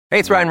Hey,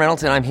 it's Ryan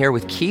Reynolds, and I'm here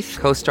with Keith,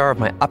 co-star of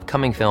my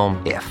upcoming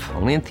film, If,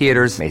 only in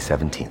theaters May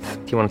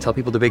 17th. Do you want to tell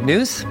people the big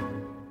news?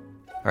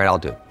 All right, I'll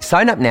do it.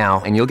 Sign up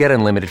now and you'll get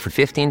unlimited for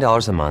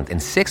 $15 a month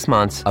and 6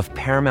 months of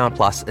Paramount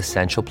Plus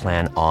Essential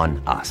Plan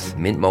on us.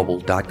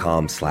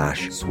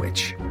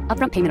 MintMobile.com/switch.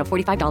 Upfront payment of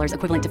 $45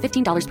 equivalent to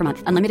 $15 per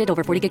month. Unlimited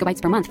over 40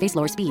 gigabytes per month. Face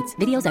lower speeds.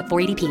 Videos at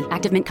 480p.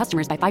 Active Mint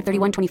customers by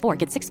 531.24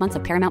 get 6 months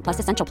of Paramount Plus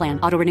Essential Plan.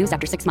 Auto renews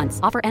after 6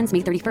 months. Offer ends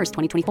May 31st,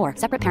 2024.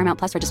 Separate Paramount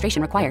Plus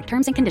registration required.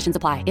 Terms and conditions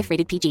apply if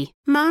rated PG.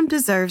 Mom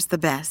deserves the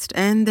best,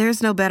 and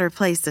there's no better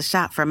place to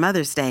shop for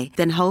Mother's Day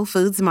than Whole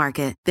Foods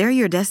Market. They're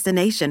your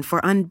destination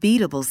for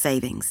unbeatable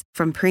savings.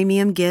 From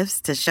premium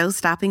gifts to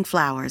show-stopping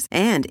flowers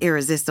and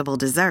irresistible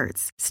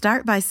desserts.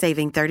 Start by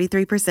saving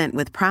 33%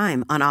 with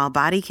Prime on all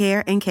body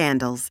care and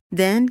candles.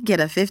 Then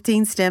get a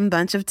 15-stem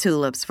bunch of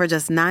tulips for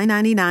just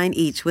 $9.99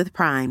 each with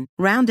Prime.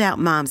 Round out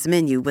Mom's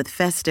menu with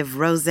festive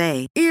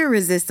rosé,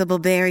 irresistible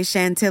berry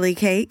chantilly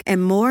cake,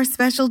 and more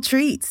special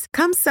treats.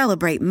 Come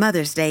celebrate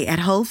Mother's Day at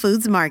Whole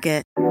Foods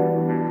Market.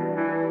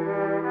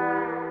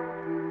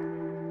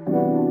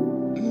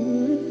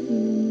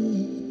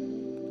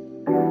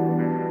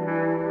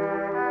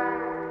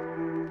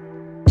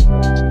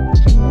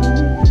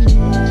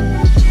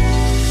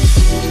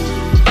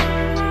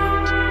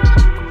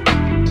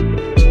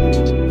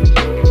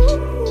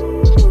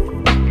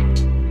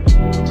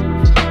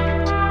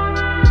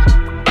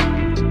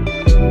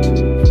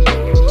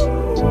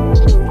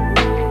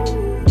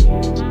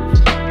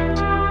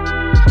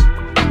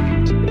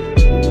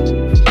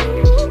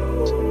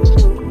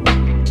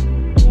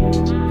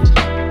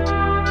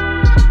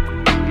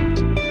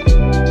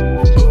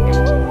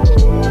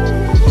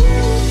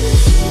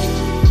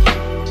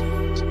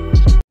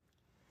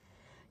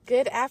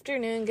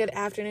 Good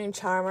afternoon,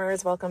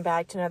 charmers. Welcome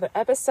back to another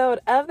episode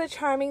of The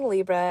Charming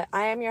Libra.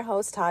 I am your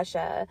host,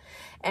 Tasha,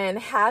 and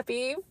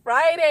happy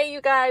Friday, you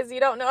guys. You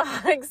don't know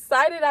how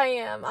excited I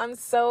am. I'm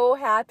so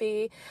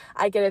happy.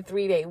 I get a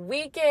 3-day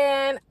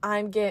weekend.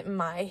 I'm getting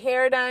my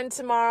hair done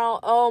tomorrow.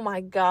 Oh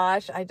my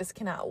gosh, I just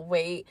cannot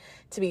wait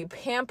to be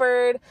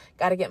pampered.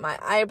 Got to get my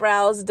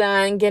eyebrows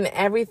done, getting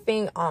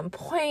everything on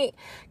point,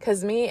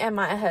 because me and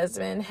my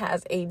husband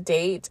has a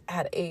date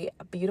at a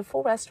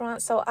beautiful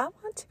restaurant. So I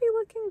want to be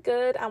looking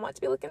good. I want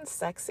to be looking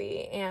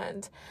sexy,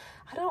 and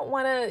I don't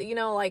want to,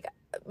 like,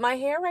 my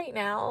hair right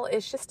now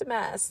is just a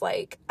mess.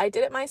 Like, I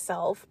did it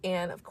myself,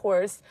 and of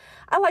course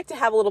I like to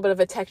have a little bit of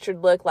a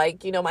textured look.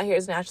 Like, my hair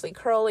is naturally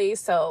curly,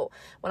 so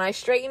when I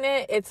straighten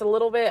it, it's a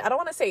little bit, I don't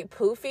want to say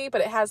poofy,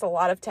 but it has a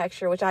lot of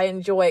texture, which I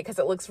enjoy because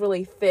it looks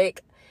really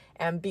thick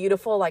and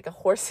beautiful, like a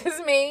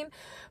horse's mane.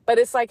 But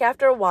it's like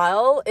after a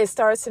while, it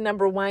starts to,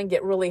 number one,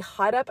 get really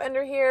hot up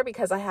under here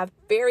because I have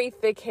very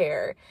thick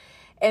hair.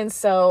 And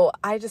so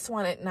I just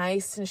want it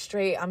nice and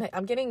straight.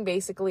 I'm getting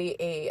basically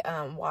a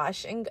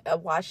wash and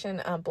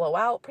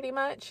blowout pretty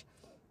much.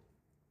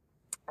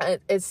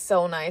 It's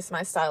so nice.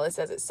 My stylist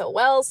does it so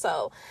well.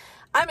 So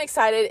I'm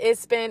excited.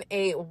 It's been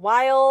a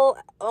while.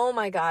 Oh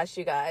my gosh,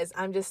 you guys.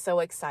 I'm just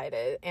so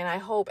excited. And I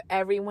hope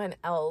everyone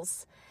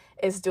else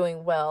is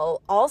doing well.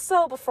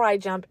 Also, before I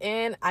jump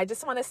in, I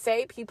just want to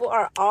say people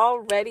are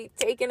already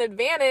taking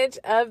advantage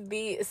of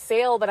the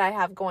sale that I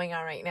have going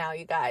on right now,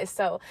 you guys.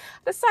 So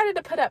I decided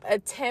to put up a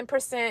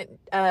 10%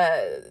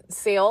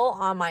 sale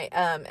on my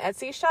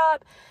Etsy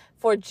shop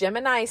for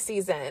Gemini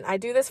season. I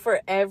do this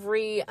for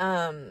every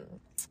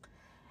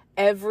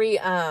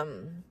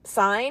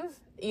sign,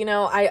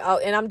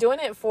 and I'm doing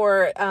it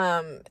for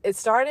it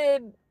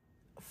started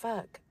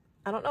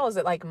I don't know, is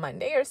it like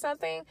Monday or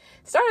something?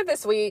 Started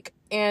this week,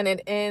 and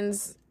it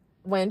ends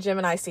when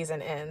Gemini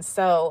season ends.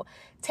 So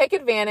take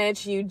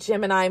advantage, you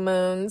Gemini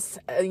moons.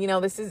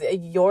 This is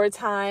your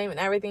time and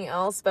everything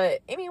else, but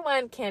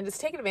anyone can just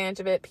take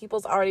advantage of it.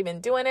 People's already been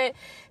doing it.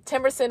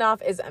 10%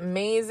 off is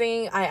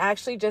amazing. I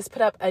actually just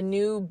put up a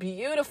new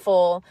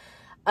beautiful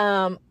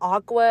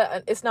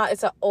aqua. It's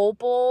an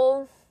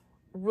opal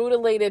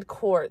rutilated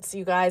quartz,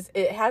 you guys.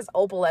 It has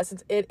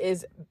opalescence. It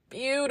is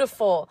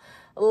beautiful.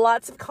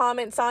 Lots of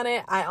comments on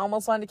it. I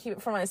almost wanted to keep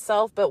it for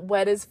myself, but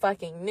what is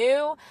fucking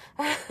new?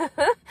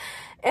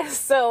 And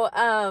so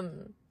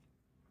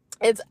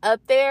it's up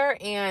there,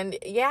 and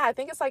yeah, I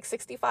think it's like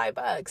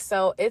 $65.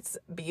 So it's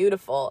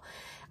beautiful.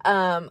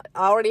 I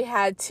already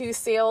had 2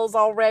 sales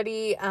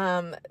already,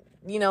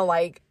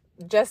 like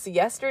just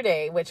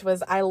yesterday, which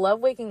was, I love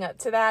waking up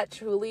to that.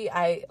 Truly,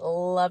 I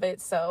love it.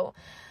 So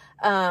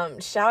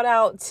shout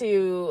out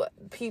to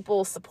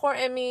people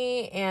supporting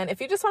me. And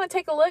if you just want to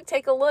take a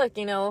look,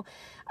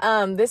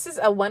 this is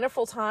a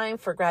wonderful time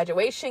for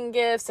graduation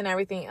gifts and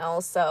everything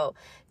else. So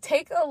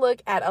take a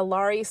look at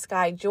Alari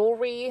Sky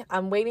Jewelry.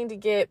 I'm waiting to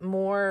get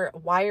more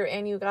wire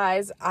in, you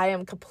guys. I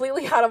am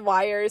completely out of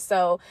wire.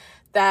 So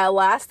that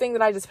last thing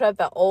that I just put up,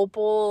 the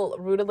opal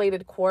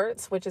rutilated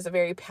quartz, which is a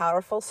very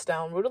powerful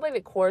stone.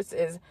 Rutilated quartz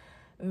is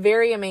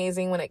very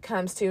amazing when it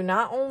comes to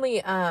not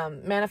only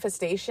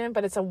manifestation,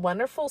 but it's a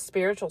wonderful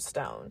spiritual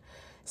stone.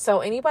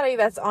 So anybody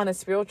that's on a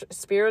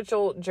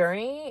spiritual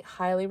journey,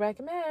 highly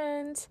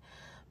recommend.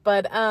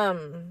 But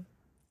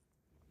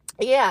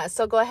yeah,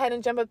 so go ahead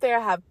and jump up there.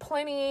 I have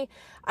plenty.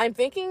 I'm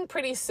thinking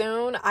pretty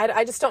soon.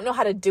 I just don't know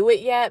how to do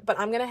it yet, but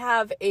I'm going to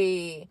have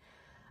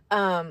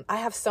I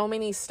have so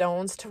many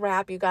stones to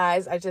wrap, you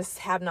guys. I just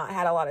have not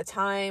had a lot of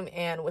time.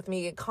 And with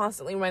me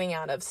constantly running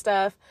out of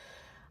stuff,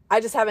 I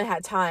just haven't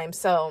had time.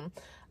 So,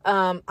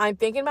 I'm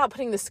thinking about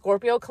putting the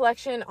Scorpio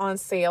collection on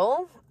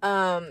sale.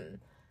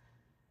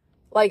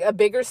 Like a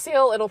bigger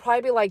sale, it'll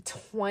probably be like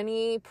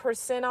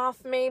 20%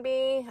 off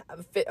maybe,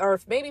 or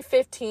maybe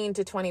 15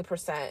 to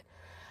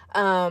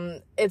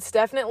 20%. It's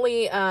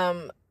definitely,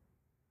 a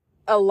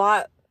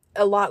lot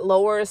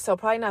lower. So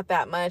probably not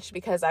that much,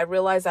 because I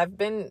realize I've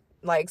been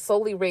like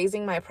slowly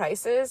raising my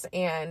prices.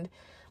 And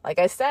like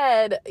I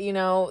said,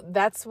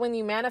 that's when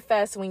you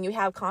manifest, when you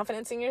have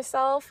confidence in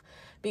yourself,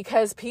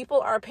 because people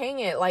are paying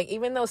it. Like,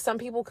 even though some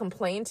people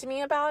complain to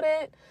me about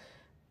it,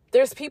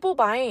 there's people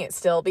buying it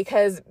still,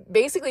 because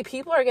basically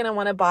people are going to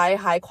want to buy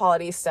high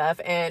quality stuff.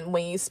 And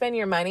when you spend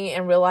your money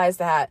and realize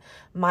that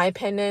my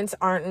pendants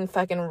aren't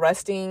fucking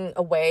rusting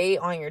away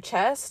on your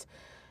chest,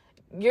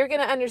 you're going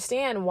to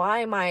understand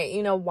why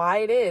why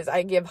it is.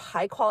 I give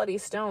high quality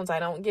stones. I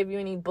don't give you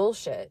any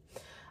bullshit.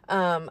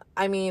 I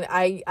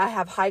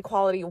have high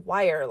quality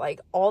wire.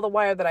 Like, all the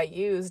wire that I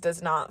use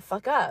does not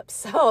fuck up.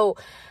 So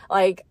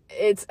like,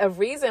 it's a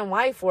reason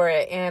why for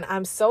it. And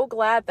I'm so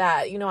glad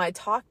that, I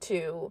talked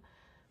to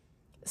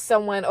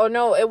someone. Oh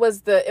no, it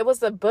was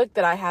the book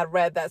that I had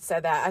read that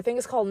said that. I think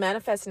it's called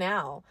Manifest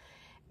Now.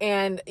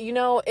 And,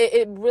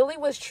 it really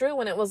was true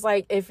when it was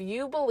like, if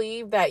you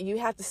believe that you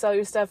have to sell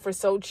your stuff for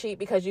so cheap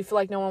because you feel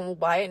like no one will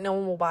buy it, no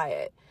one will buy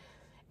it.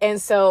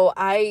 And so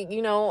I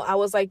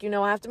was like,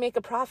 I have to make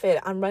a profit.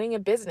 I'm running a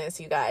business,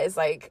 you guys.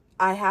 Like,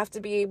 I have to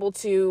be able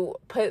to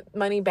put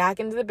money back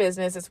into the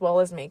business as well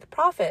as make a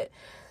profit.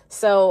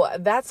 So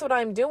that's what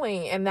I'm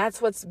doing. And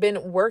that's what's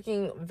been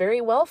working very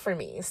well for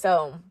me.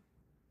 So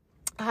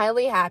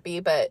highly happy.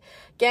 But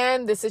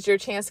again, this is your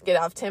chance to get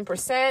off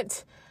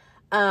 10%.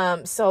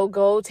 So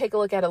go take a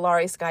look at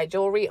Alari Sky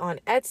Jewelry on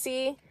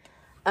Etsy.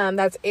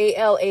 That's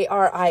ALARIESKYE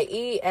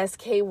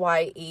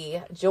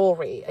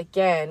Jewelry.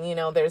 Again,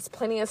 there's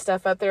plenty of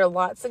stuff up there,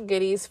 lots of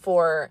goodies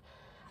for,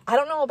 I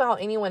don't know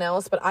about anyone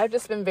else, but I've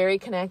just been very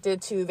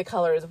connected to the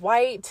colors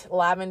white,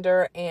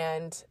 lavender,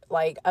 and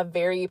like a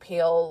very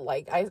pale,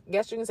 like, I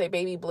guess you can say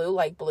baby blue,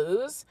 like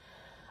blues.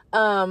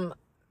 I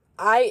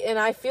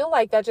feel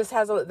like that just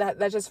has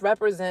that just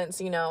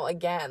represents,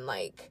 again,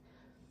 like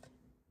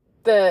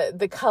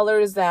the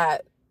colors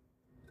that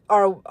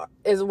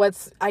is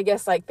what's, I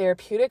guess, like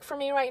therapeutic for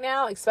me right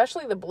now,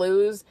 especially the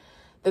blues.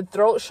 The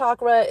throat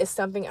chakra is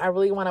something I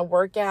really want to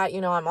work at.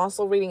 I'm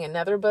also reading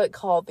another book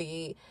called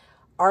The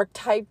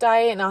Archetype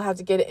Diet, and I'll have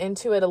to get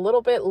into it a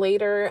little bit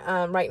later.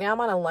 Right now I'm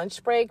on a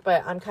lunch break,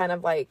 but I'm kind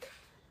of like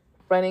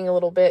running a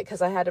little bit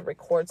because I had to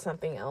record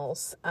something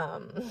else,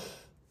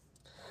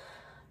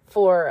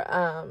 for,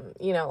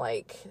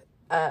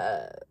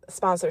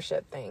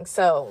 sponsorship thing.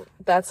 So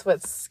that's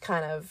what's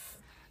kind of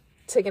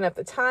taking up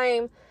the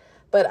time.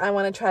 But I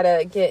want to try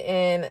to get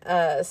in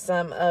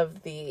some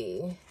of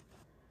the,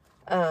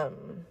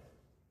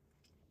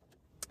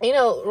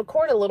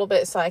 record a little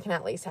bit so I can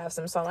at least have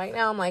some. So right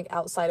now I'm like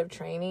outside of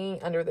training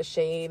under the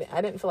shade.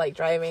 I didn't feel like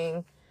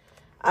driving.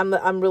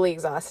 I'm really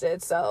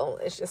exhausted. So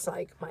it's just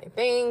like my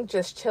thing,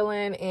 just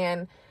chilling.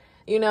 And,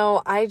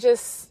 I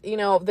just,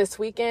 this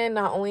weekend,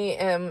 not only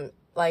am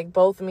like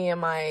both me and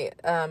my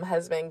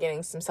husband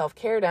getting some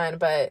self-care done,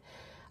 but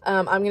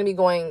I'm going to be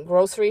going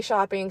grocery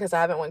shopping because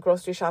I haven't went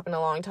grocery shopping in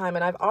a long time.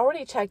 And I've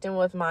already checked in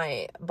with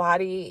my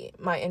body,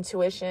 my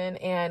intuition,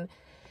 and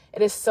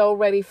it is so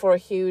ready for a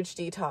huge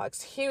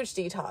detox.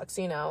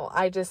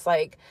 I just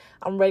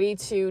I'm ready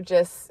to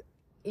just,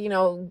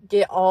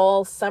 get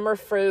all summer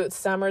fruit.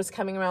 Summer's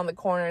coming around the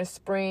corner,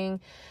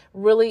 spring,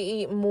 really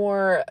eat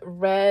more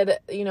red,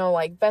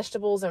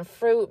 vegetables and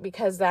fruit,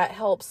 because that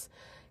helps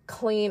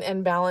clean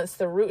and balance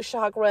the root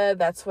chakra.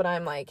 That's what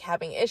I'm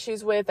having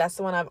issues with. That's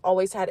the one I've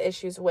always had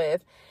issues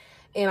with.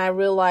 And I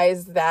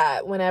realized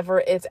that whenever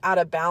it's out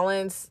of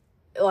balance,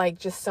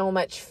 just so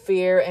much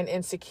fear and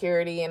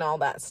insecurity and all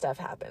that stuff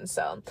happens.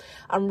 So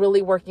I'm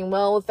really working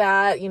well with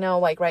that.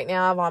 Right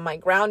now I'm on my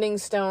grounding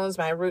stones,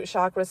 my root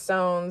chakra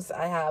stones.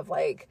 I have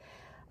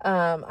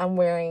I'm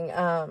wearing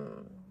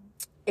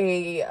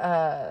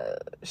a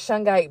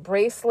shungite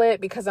bracelet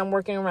because I'm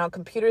working around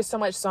computers so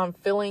much. So I'm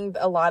feeling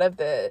a lot of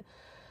the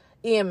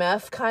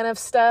EMF kind of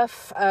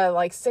stuff,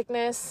 like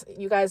sickness.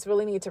 You guys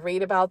really need to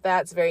read about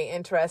that. It's very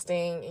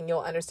interesting, and you'll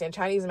understand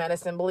Chinese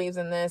medicine believes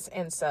in this,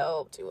 and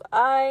so do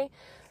I.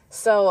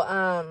 So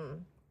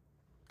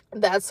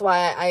that's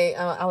why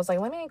I was like,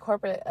 let me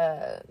incorporate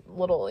a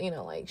little,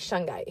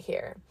 shungite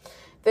here.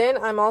 Then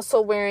I'm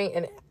also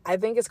wearing I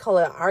think it's called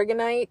an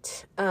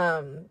argonite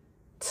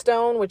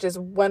stone, which is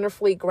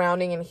wonderfully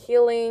grounding and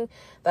healing,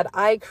 that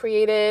I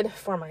created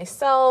for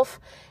myself.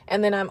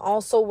 And then I'm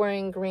also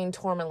wearing green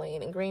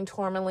tourmaline, and green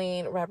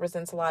tourmaline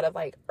represents a lot of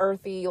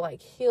earthy,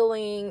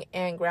 healing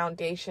and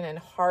groundation and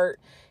heart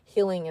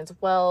healing as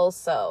well.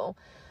 So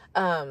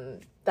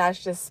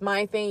that's just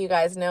my thing. You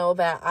guys know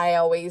that I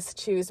always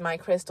choose my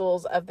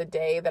crystals of the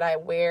day that I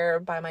wear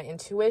by my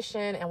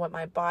intuition and what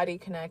my body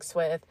connects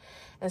with.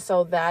 And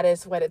so that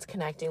is what it's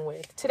connecting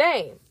with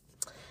today.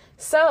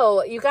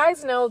 So you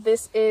guys know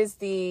this is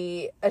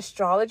the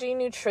Astrology,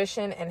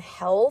 Nutrition, and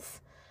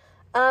Health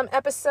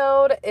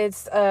episode.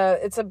 It's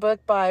a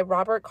book by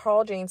Robert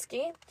Carl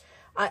Jansky.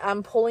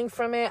 I'm pulling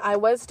from it. I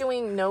was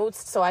doing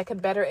notes so I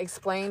could better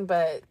explain,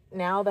 but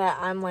now that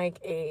I'm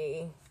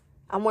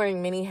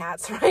wearing many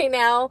hats right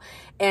now,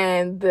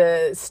 and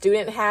the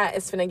student hat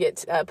is going to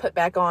get put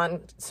back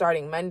on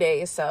starting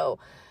Monday. So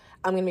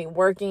I'm going to be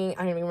working.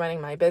 I'm going to be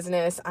running my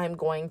business. I'm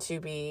going to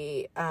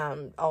be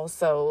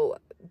also,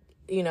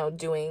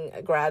 doing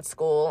grad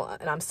school.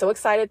 And I'm so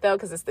excited though,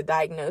 because it's the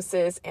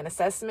diagnosis and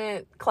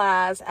assessment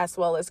class as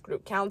well as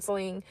group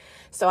counseling.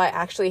 So I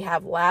actually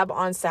have lab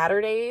on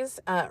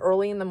Saturdays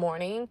early in the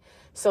morning.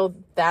 So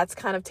that's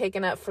kind of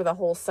taken up for the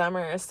whole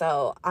summer.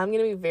 So I'm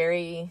going to be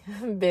very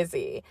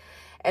busy.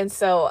 And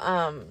so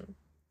I'm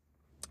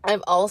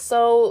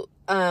also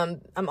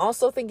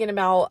thinking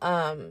about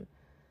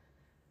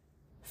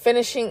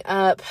finishing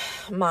up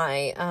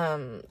my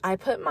I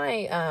put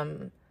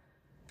my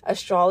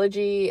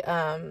astrology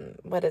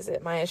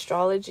my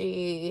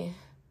astrology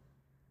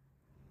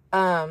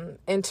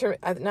advanced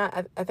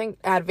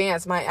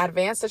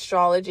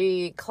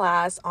astrology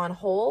class on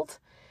hold,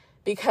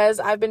 because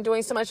I've been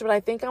doing so much, but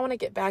I think I want to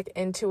get back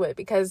into it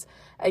because,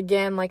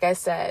 again, like I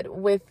said,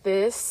 with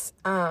this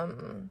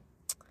book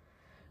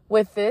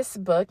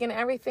and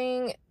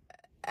everything,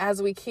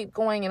 as we keep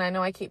going, and I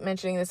know I keep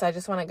mentioning this, I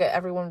just want to get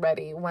everyone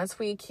ready. Once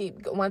we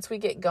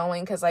get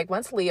going, because like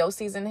once Leo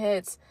season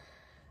hits,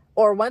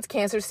 or once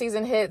Cancer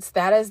season hits,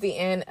 that is the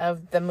end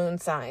of the moon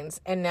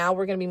signs. And now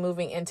we're going to be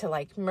moving into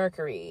like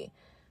Mercury,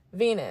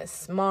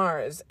 Venus,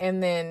 Mars.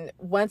 And then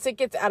once it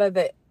gets out of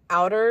the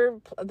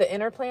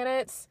inner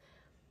planets,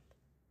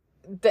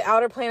 the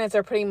outer planets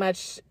are pretty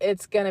much,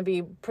 it's going to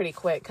be pretty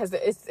quick because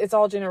it's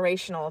all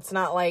generational. It's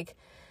not like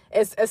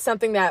it's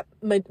something that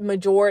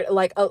majority,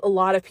 like a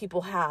lot of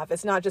people have.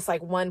 It's not just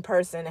like one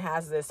person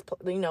has this,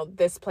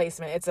 this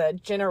placement. It's a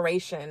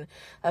generation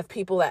of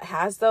people that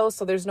has those.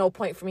 So there's no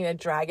point for me to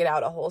drag it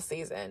out a whole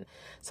season.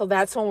 So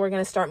that's when we're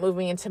going to start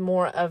moving into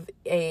more of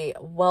a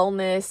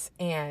wellness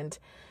and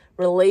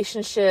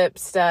relationship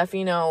stuff,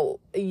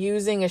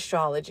 using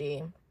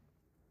astrology,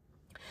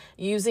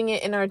 using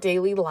it in our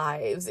daily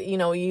lives,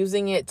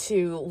 using it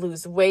to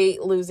lose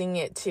weight, losing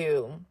it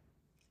to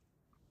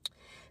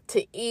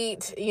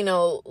eat,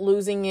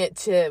 losing it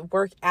to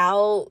work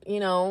out,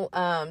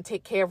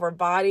 take care of our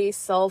body,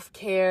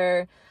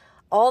 self-care,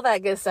 all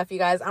that good stuff, you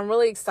guys. I'm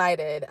really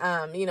excited,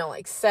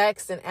 like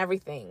sex and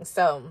everything.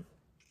 So,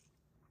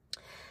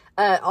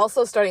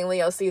 also starting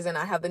Leo season,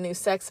 I have the new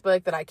sex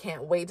book that I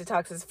can't wait to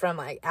talk to. This from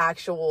like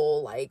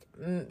actual, like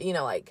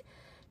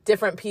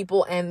different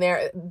people and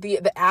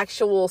the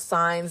actual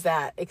signs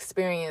that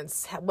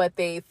experience what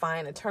they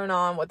find a turn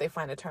on, what they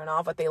find a turn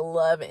off, what they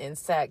love in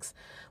sex,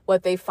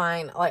 what they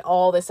find, like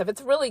all this stuff.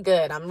 It's really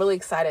good. I'm really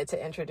excited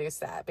to introduce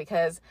that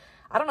because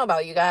I don't know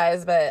about you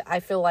guys, but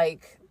I feel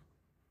like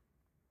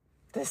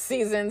this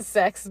season's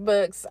sex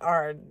books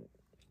are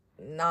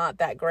not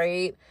that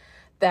great.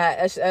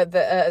 That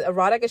the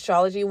erotic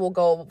astrology will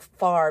go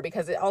far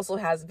because it also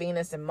has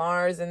Venus and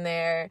Mars in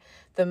there,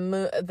 the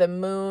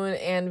moon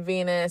and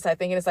Venus. I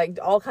think it's like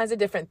all kinds of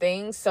different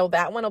things. So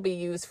that one will be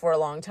used for a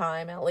long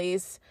time at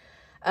least.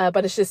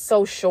 But it's just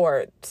so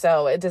short.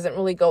 So it doesn't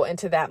really go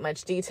into that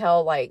much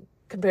detail, like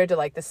compared to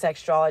like the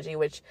sextrology,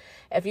 which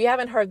if you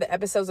haven't heard the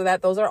episodes of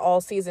that, those are all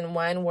season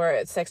 1,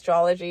 where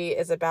sextrology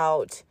is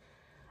about,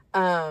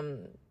 what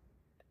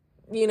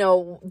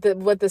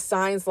the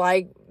signs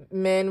like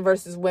men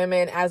versus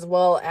women, as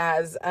well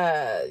as,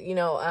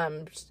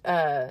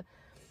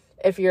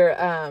 if you're,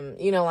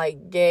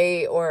 like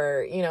gay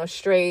or,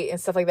 straight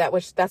and stuff like that,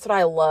 which that's what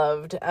I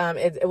loved.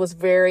 It was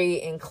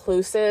very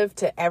inclusive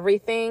to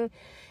everything.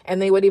 And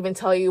they would even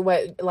tell you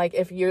what, like,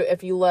 if you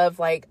love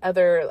like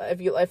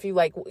if you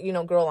like,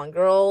 girl on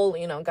girl,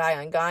 guy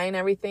on guy and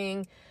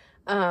everything,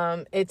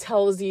 it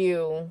tells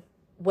you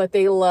what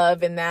they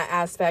love in that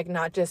aspect,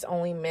 not just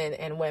only men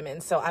and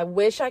women. So I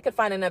wish I could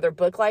find another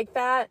book like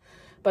that,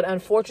 but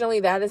unfortunately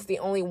that is the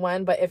only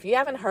one. But if you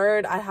haven't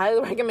heard, I highly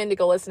recommend to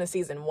go listen to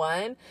season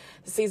 1.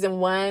 Season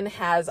 1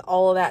 has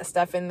all of that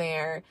stuff in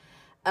there.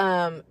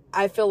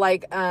 I feel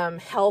like,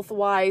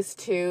 health-wise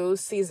too,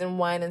 season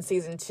 1 and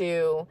season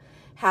 2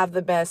 have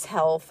the best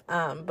health,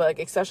 book,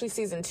 especially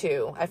season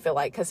 2, I feel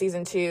like, because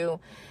season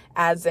 2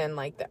 adds in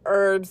like the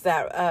herbs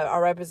that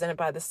are represented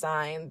by the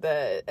sign,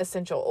 the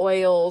essential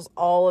oils,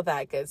 all of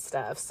that good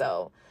stuff.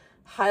 So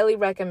highly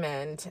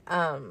recommend.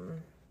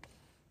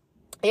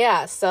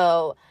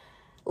 So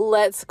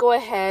let's go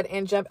ahead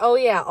and jump. Oh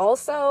yeah.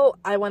 Also,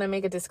 I want to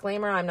make a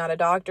disclaimer. I'm not a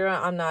doctor.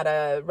 I'm not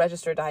a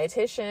registered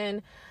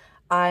dietitian.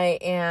 I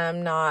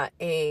am not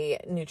a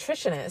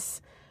nutritionist.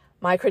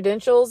 My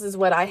credentials is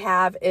what I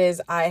have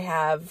is I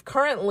have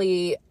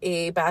currently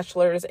a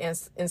bachelor's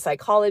in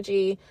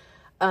psychology,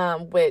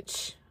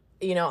 which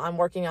I'm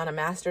working on a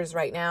master's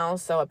right now,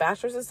 so a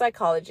bachelor's in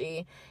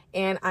psychology,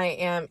 and I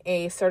am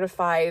a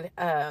certified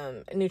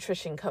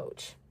nutrition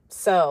coach.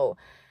 So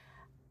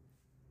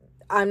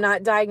I'm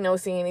not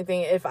diagnosing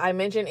anything. If I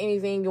mention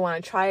anything, you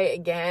want to try it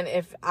again.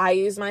 If I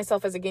use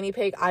myself as a guinea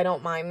pig, I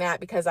don't mind that,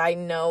 because I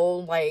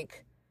know,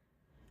 like,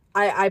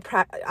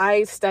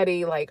 I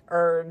study like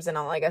herbs and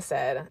all. Like I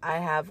said, I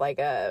have like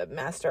a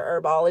master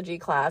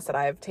herbology class that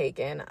I've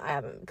taken. I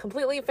haven't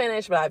completely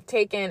finished, but I've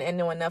taken and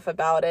know enough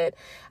about it.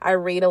 I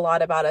read a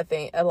lot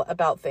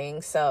about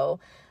things,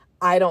 so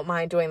I don't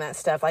mind doing that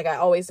stuff. Like, I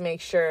always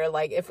make sure,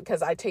 like,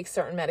 because I take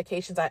certain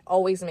medications, I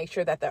always make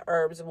sure that the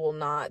herbs will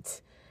not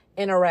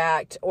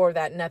interact, or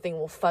that nothing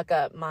will fuck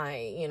up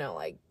my,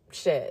 like,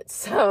 shit.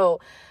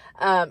 So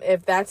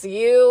if that's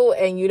you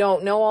and you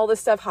don't know all this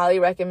stuff, highly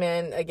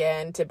recommend,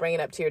 again, to bring it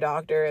up to your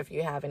doctor if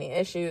you have any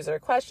issues or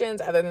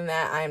questions. Other than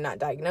that, I am not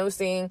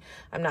diagnosing.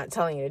 I'm not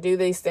telling you to do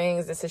these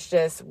things. This is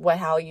just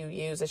how you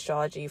use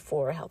astrology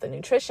for health and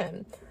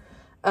nutrition.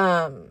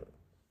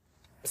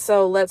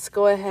 So let's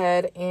go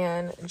ahead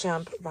and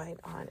jump right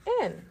on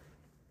in.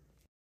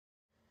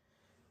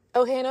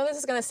 Okay, I know this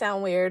is going to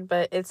sound weird,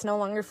 but it's no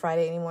longer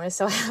Friday anymore,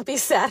 so happy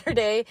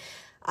Saturday.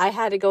 I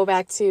had to go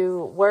back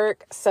to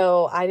work,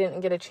 so I didn't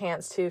get a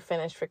chance to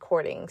finish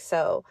recording.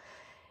 So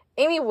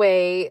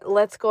anyway,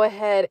 let's go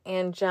ahead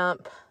and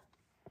jump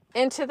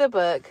into the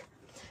book.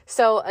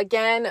 So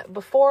again,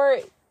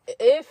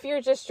 if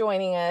you're just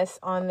joining us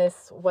on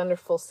this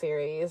wonderful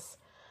series,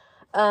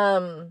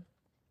 I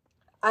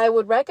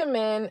would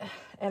recommend,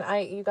 and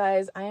you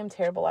guys, I am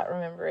terrible at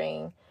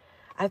remembering.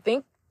 I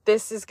think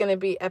this is going to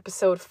be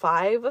episode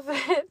 5 of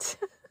it.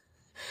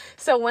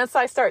 So once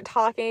I start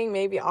talking,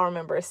 maybe I'll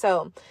remember.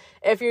 So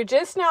if you're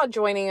just now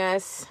joining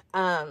us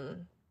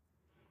on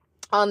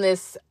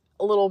this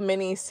little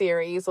mini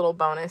series, little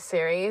bonus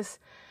series,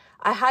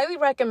 I highly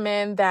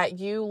recommend that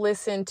you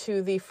listen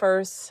to the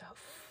first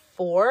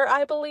 4,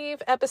 I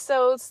believe,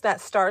 episodes that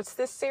starts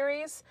this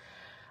series.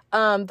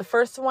 The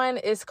first one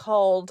is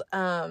called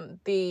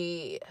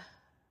the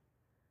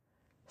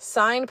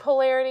sign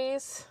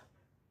polarities.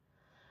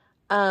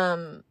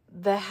 I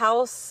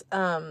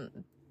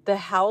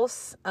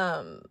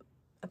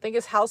think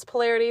it's house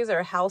polarities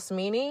or house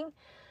meaning.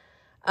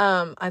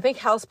 I think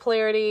house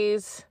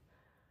polarities,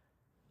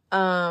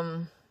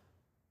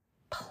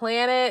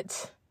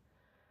 planet,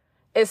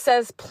 it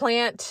says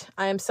plant.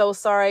 I am so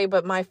sorry,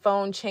 but my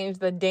phone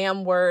changed the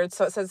damn word.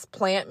 So it says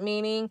plant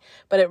meaning,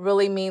 but it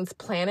really means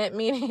planet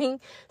meaning.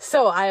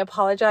 So I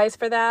apologize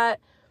for that.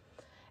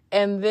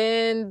 And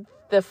then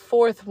the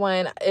 4th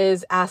one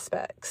is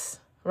aspects,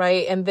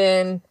 right? And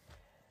then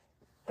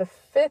the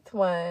 5th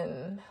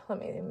one, let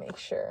me make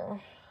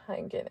sure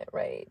I'm getting it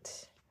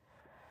right.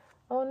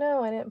 Oh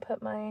no, I didn't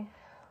put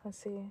let's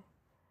see.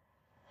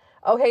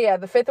 Okay, yeah,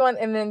 the 5th one,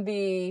 and then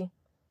the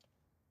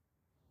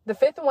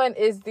 5th one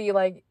is the,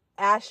 like,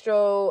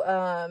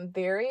 astro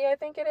theory, I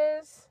think it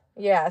is.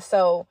 Yeah,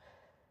 so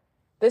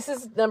this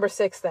is number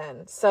 6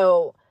 then.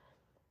 So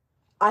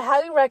I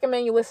highly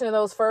recommend you listen to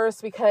those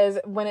first, because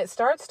when it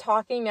starts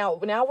talking, now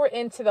we're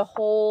into the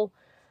whole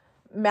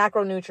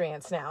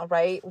macronutrients now,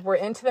 right? We're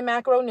into the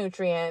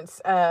macronutrients.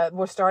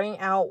 We're starting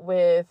out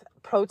with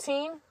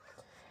protein.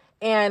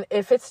 And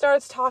if it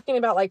starts talking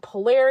about, like,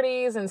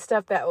 polarities and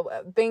stuff,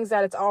 things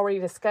that it's already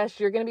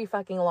discussed, you're going to be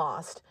fucking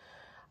lost.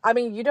 I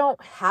mean, you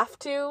don't have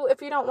to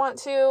if you don't want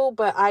to,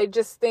 but I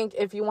just think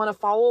if you want to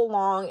follow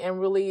along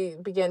and really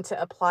begin to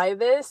apply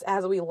this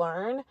as we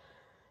learn,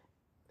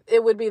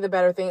 it would be the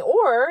better thing.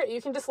 Or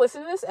you can just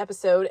listen to this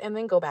episode and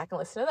then go back and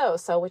listen to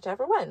those. So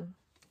whichever one.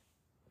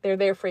 They're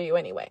there for you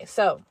anyway.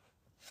 So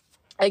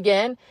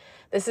again,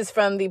 this is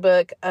from the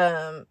book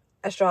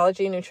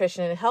Astrology,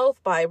 Nutrition, and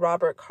Health by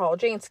Robert Karl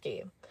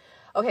Jansky.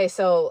 Okay,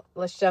 so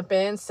let's jump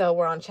in. So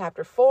we're on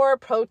chapter 4,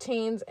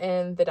 proteins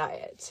and the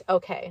diet.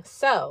 Okay,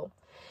 so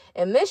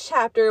in this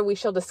chapter, we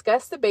shall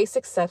discuss the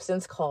basic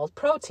substance called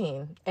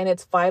protein and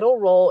its vital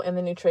role in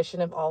the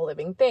nutrition of all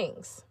living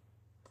things.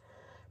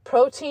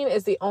 Protein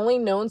is the only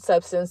known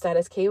substance that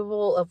is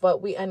capable of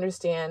what we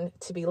understand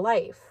to be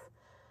life.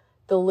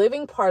 The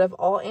living part of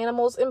all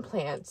animals and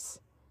plants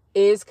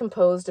is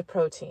composed of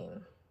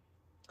protein.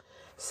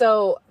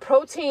 So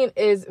protein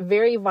is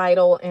very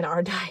vital in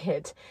our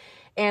diet.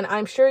 And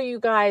I'm sure you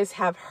guys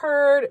have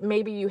heard,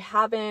 maybe you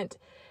haven't,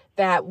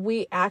 that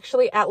we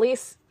actually, at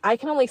least I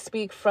can only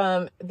speak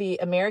from the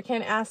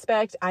American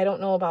aspect. I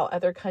don't know about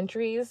other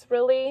countries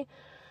really.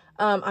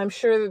 I'm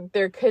sure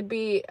there could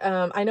be,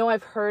 I know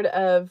I've heard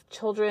of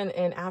children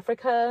in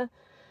Africa.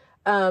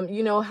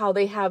 You know how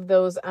they have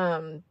those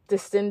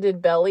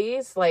distended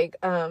bellies, like,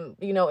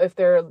 if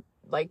they're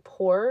like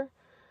poor,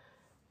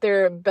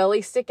 their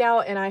bellies stick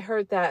out. And I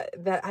heard that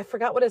I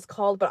forgot what it's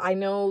called, but I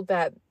know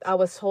that I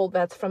was told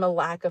that's from a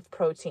lack of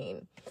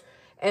protein.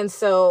 And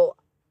so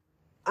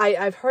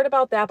I've heard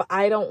about that, but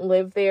I don't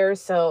live there,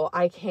 so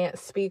I can't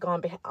speak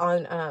on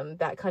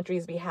that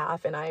country's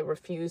behalf. And I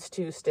refuse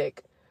to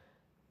stick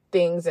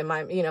things in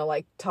my,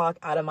 like talk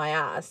out of my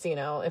ass,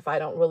 if I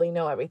don't really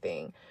know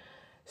everything.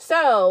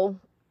 So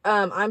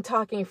I'm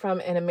talking from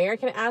an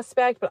American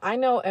aspect, but I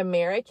know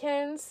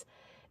Americans,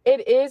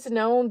 it is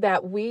known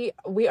that we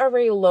are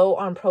very low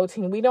on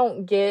protein. We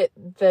don't get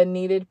the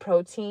needed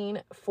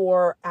protein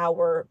for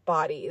our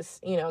bodies,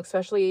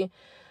 especially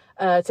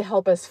to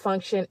help us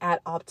function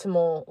at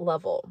optimal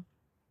level.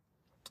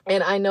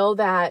 And I know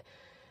that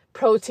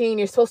protein,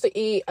 you're supposed to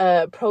eat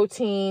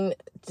protein,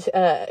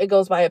 it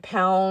goes by a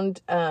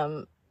pound,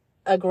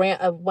 a gram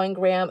of 1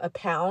 gram a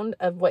pound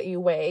of what you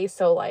weigh.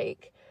 So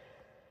like,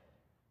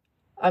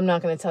 I'm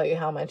not going to tell you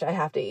how much I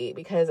have to eat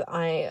because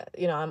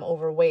I'm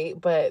overweight,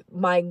 but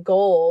my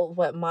goal,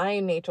 what my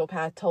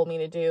naturopath told me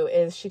to do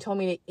is she told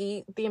me to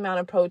eat the amount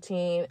of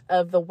protein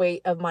of the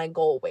weight of my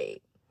goal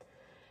weight.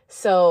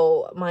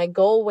 So my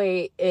goal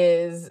weight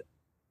is,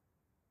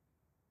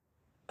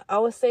 I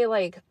would say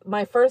like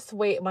my first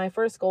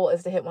goal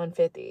is to hit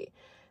 150.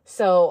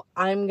 So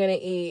I'm going to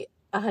eat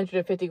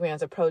 150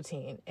 grams of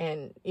protein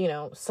and,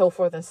 so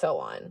forth and so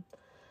on.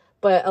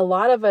 But a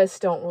lot of us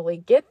don't really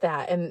get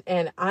that.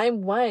 And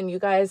I'm one, you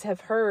guys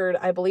have heard,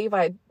 I believe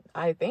I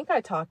think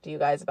I talked to you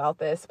guys about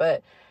this,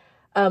 but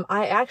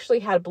I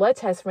actually had blood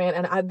tests ran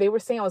and they were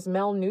saying I was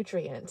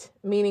malnutrient,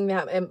 meaning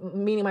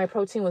my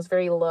protein was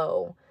very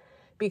low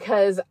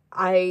because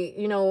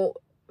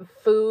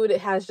food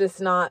has just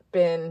not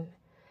been,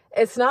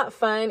 it's not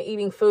fun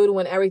eating food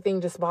when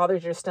everything just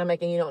bothers your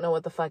stomach and you don't know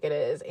what the fuck it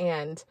is.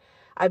 And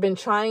I've been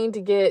trying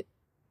to get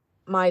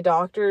my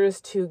doctors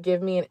to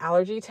give me an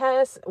allergy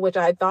test, which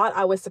I thought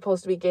I was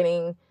supposed to be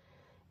getting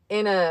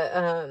in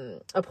a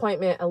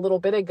appointment a little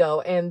bit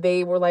ago. And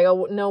they were like,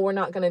 oh, no, we're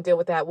not going to deal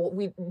with that. Well,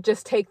 we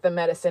just take the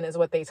medicine is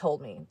what they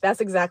told me. That's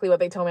exactly what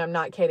they told me. I'm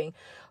not kidding.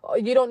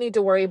 You don't need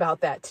to worry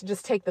about that.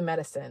 Just take the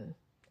medicine.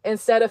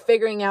 Instead of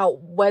figuring out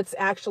what's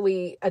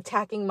actually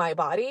attacking my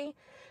body,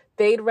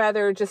 they'd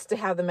rather just to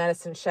have the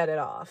medicine shut it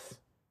off.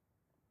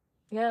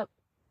 Yep.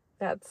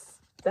 That's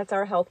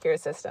our healthcare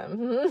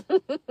system.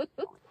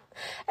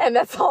 And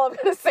that's all I'm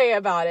going to say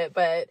about it.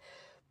 But,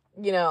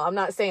 I'm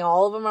not saying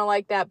all of them are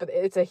like that, but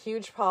it's a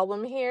huge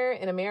problem here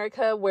in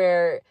America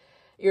where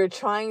you're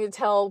trying to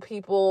tell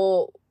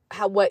people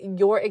what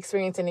you're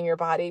experiencing in your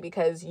body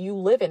because you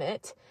live in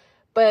it.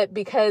 But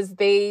because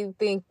they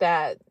think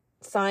that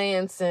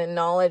science and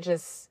knowledge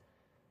is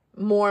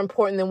more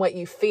important than what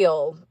you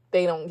feel,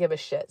 they don't give a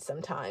shit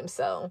sometimes.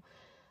 So,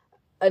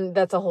 and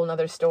that's a whole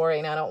nother story,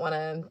 and I don't want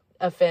to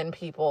offend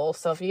people.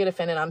 So if you get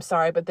offended, I'm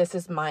sorry, but this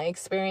is my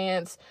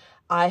experience.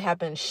 I have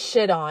been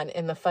shit on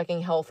in the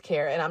fucking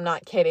healthcare, and I'm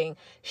not kidding.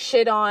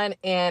 Shit on,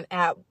 and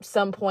at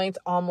some points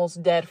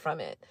almost dead from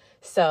it.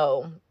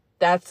 So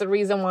that's the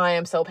reason why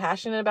I'm so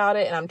passionate about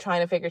it, and I'm trying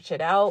to figure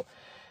shit out.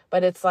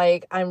 But it's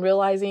like, I'm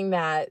realizing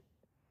that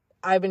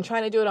I've been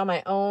trying to do it on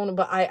my own,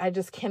 but I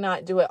just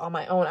cannot do it on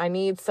my own. I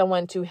need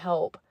someone to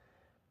help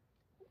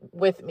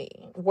with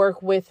me,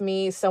 work with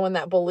me, someone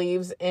that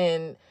believes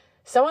in,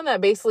 someone that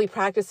basically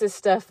practices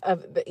stuff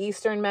of the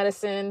Eastern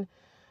medicine,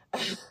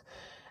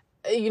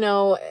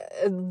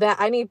 that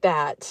I need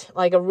that,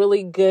 like a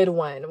really good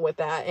one with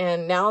that.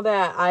 And now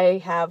that I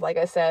have, like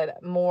I said,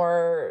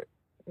 more,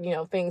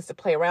 things to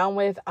play around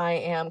with, I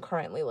am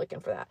currently looking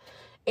for that.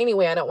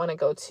 Anyway, I don't want to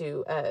go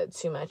too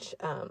much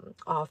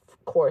off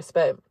course,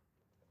 but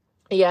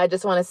yeah, I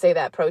just want to say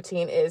that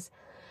protein is,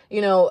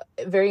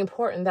 very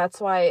important.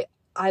 That's why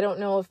I don't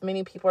know if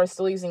many people are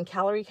still using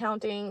calorie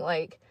counting.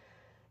 Like,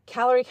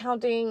 calorie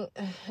counting,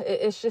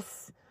 it's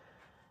just,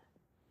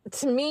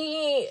 to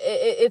me,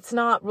 it's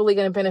not really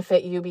going to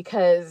benefit you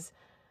because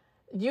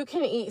you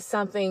can eat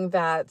something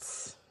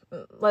that's,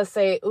 let's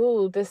say,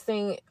 ooh, this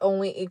thing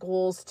only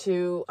equals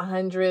to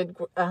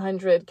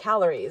 100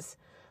 calories.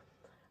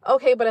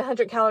 Okay, but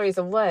 100 calories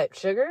of what?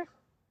 Sugar?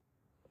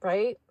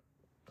 Right?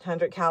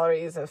 100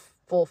 calories of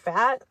full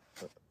fat?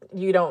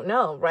 You don't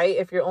know, right?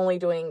 If you're only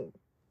doing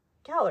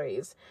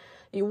calories.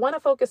 You want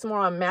to focus more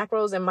on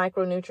macros and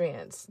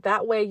micronutrients.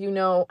 That way you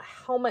know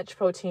how much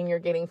protein you're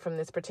getting from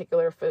this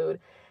particular food,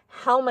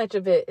 how much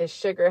of it is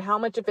sugar, how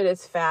much of it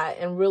is fat,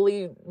 and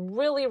really,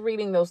 really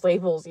reading those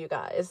labels, you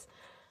guys.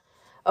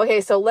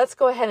 Okay, so let's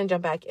go ahead and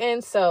jump back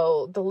in.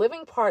 So the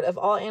living part of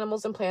all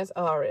animals and plants,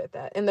 I read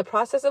that. In the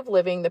process of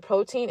living, the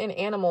protein in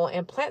animal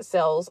and plant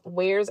cells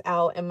wears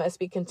out and must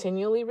be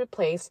continually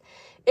replaced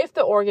if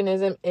the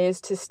organism is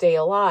to stay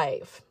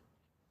alive.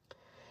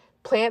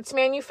 Plants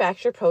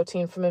manufacture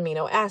protein from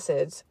amino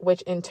acids,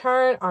 which in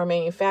turn are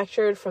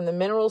manufactured from the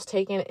minerals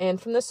taken in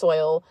from the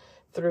soil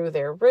through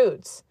their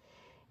roots.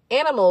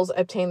 Animals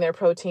obtain their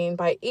protein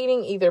by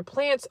eating either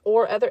plants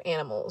or other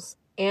animals.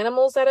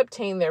 Animals that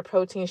obtain their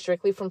protein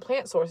strictly from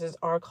plant sources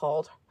are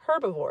called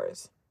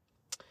herbivores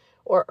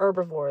or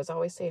herbivores. I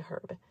always say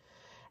herb.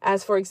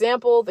 As for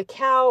example, the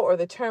cow or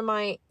the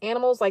termite,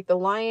 animals like the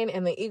lion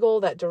and the eagle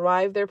that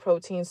derive their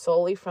protein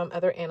solely from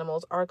other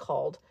animals are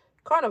called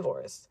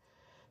carnivores.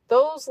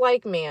 Those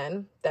like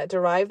man that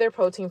derive their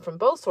protein from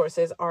both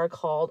sources are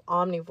called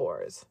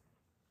omnivores.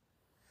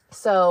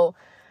 So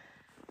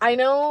I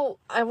know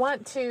I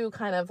want to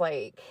kind of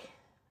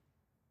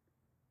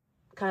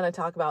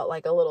talk about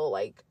like a little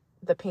like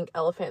the pink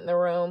elephant in the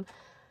room.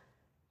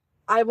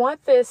 I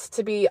want this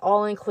to be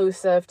all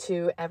inclusive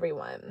to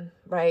everyone,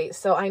 right?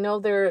 So I know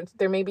there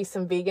may be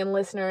some vegan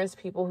listeners,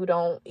 people who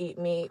don't eat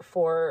meat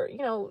for,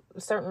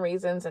 certain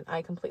reasons, and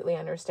I completely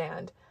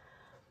understand.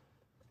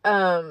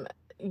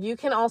 You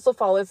can also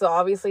follow it. So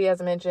obviously,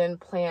 as mentioned,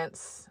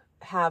 plants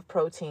have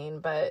protein,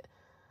 but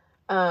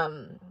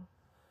yeah,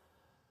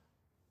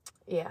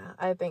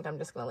 I think I'm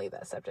just going to leave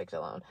that subject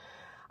alone.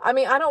 I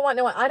mean, I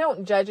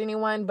don't judge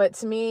anyone, but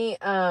to me,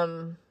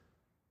 I'm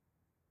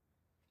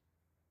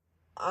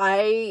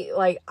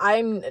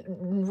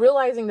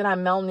realizing that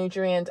I'm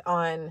malnutrient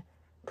on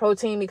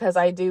protein because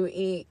I do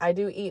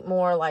eat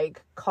more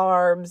like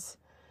carbs,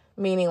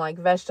 meaning like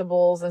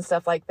vegetables and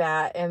stuff like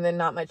that, and then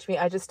not much meat.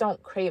 I just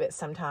don't crave it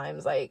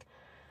sometimes. Like,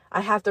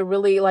 I have to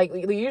really,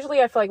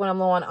 usually I feel like when I'm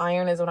low on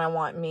iron is when I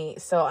want meat.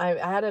 So I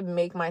had to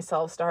make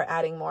myself start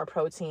adding more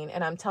protein.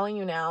 And I'm telling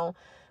you now,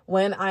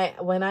 when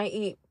I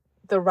eat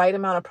the right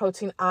amount of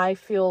protein, I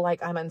feel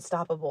like I'm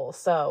unstoppable.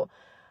 So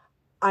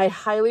I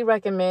highly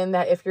recommend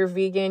that if you're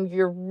vegan,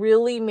 you're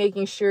really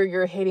making sure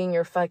you're hitting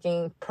your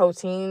fucking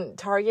protein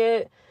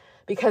target,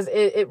 because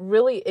it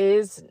really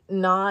is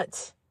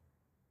not,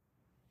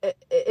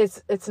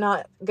 it's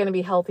not going to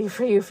be healthy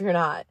for you if you're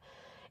not.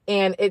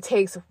 And it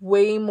takes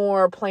way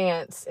more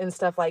plants and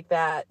stuff like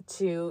that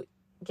to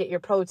get your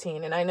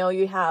protein. And I know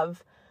you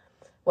have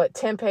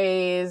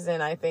tempehs,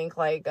 and I think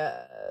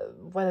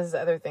what is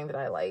the other thing that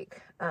I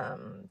like?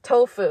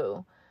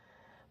 Tofu,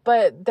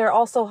 but they're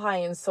also high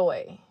in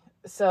soy.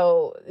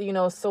 So,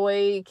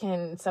 soy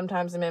can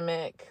sometimes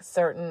mimic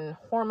certain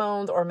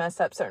hormones or mess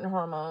up certain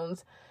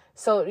hormones.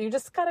 So you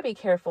just got to be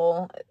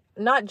careful.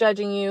 Not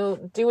judging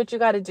you. Do what you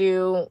got to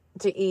do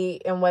to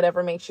eat and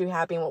whatever makes you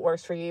happy and what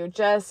works for you.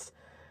 Just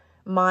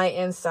my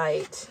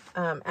insight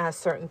as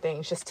certain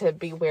things, just to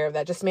be aware of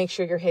that. Just make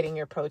sure you're hitting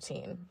your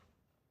protein.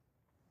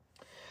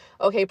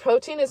 Okay,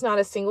 protein is not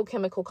a single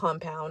chemical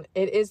compound.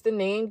 It is the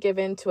name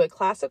given to a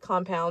class of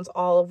compounds,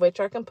 all of which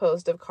are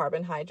composed of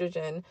carbon,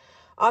 hydrogen,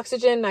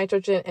 oxygen,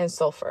 nitrogen, and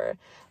sulfur.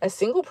 A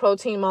single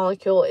protein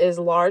molecule is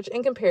large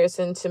in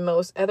comparison to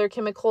most other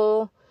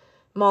chemical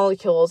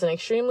molecules and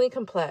extremely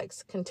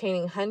complex,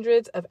 containing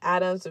hundreds of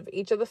atoms of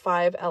each of the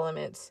 5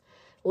 elements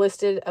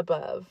listed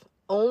above.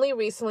 Only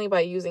recently, by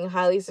using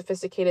highly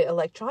sophisticated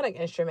electronic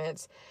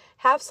instruments,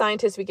 have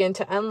scientists begun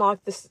to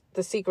unlock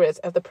the secrets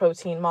of the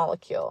protein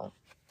molecule.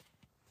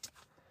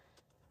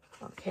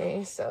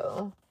 Okay,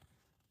 so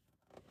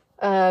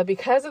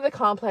because of the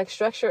complex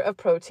structure of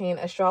protein,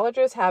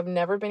 astrologers have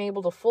never been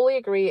able to fully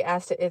agree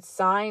as to its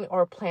sign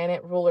or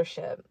planet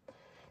rulership.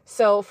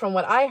 So from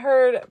what I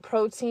heard,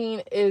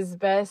 protein is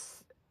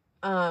best,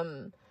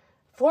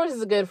 force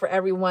is good for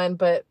everyone,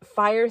 but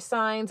fire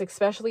signs,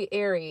 especially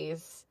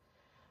Aries,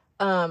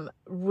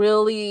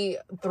 really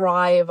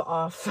thrive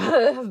off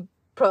a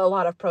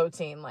lot of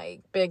protein,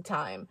 like big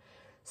time.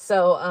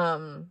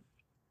 So,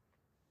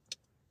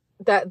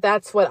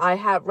 that's what I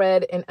have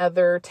read in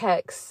other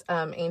texts,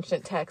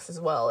 ancient texts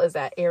as well, is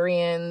that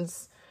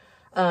Arians,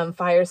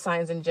 fire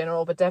signs in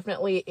general, but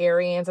definitely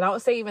Arians, and I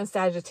would say even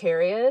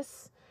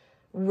Sagittarius,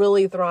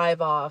 really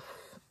thrive off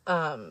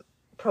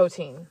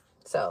protein.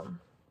 So,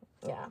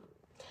 yeah.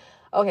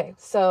 Okay,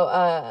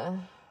 so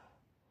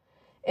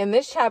in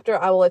this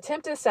chapter, I will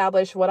attempt to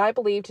establish what I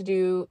believe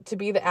to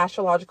be the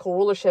astrological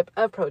rulership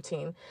of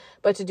protein.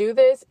 But to do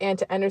this and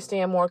to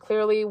understand more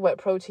clearly what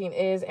protein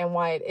is and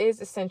why it is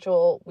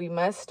essential, we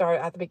must start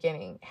at the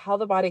beginning, how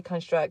the body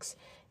constructs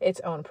its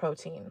own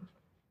protein.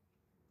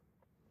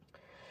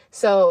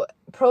 So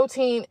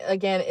protein,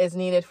 again, is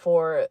needed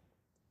to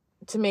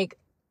make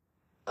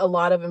a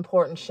lot of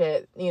important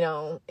shit,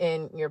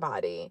 in your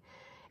body.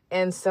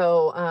 And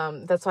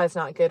so that's why it's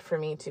not good for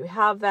me to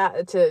have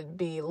that, to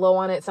be low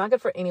on it. It's not good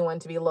for anyone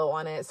to be low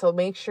on it. So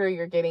make sure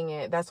you're getting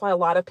it. That's why a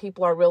lot of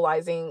people are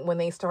realizing when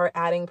they start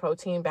adding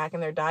protein back in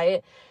their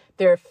diet,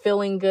 they're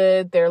feeling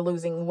good, they're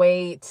losing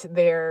weight,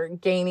 they're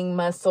gaining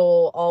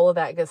muscle, all of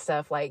that good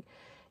stuff. Like,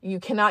 you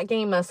cannot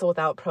gain muscle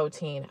without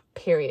protein,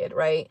 period,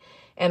 right?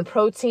 And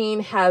protein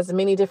has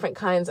many different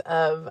kinds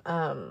of,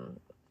 I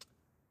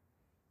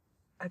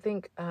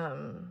think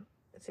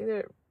it's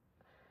either...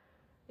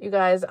 You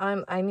guys,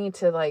 I need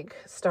to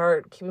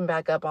start keeping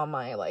back up on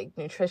my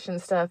nutrition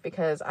stuff,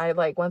 because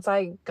once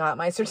I got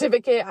my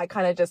certificate, I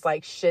kind of just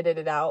shitted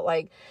it out.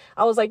 I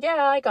was like,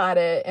 yeah, I got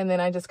it. And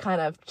then I just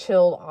kind of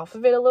chilled off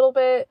of it a little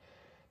bit.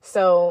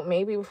 So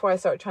maybe before I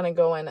start trying to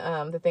go in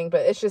the thing,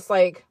 but it's just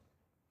there's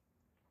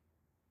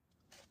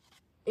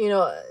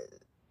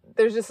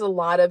just a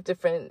lot of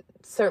different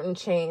certain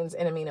chains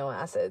in amino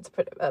acids,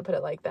 put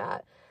it like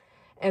that.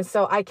 And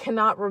so I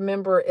cannot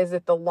remember, is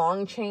it the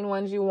long chain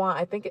ones you want?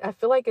 I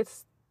feel like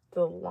it's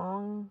the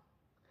long,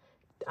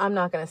 I'm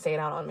not going to say it.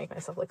 I don't want to make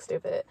myself look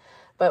stupid.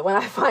 But when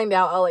I find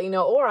out, I'll let you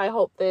know, or I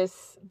hope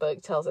this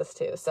book tells us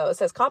too. So it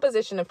says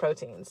composition of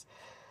proteins.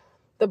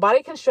 The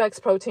body constructs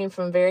protein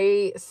from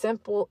very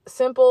simple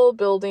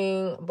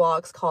building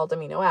blocks called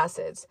amino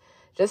acids.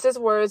 Just as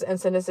words and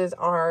sentences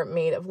are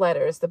made of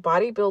letters, the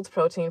body builds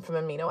protein from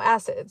amino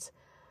acids.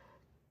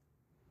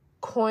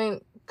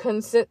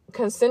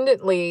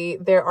 Coincidentally,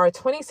 there are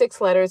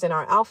 26 letters in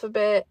our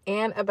alphabet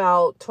and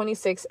about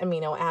 26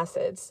 amino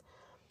acids.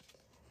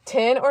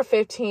 10 or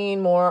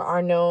 15 more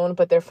are known,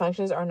 but their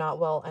functions are not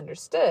well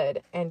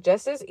understood. And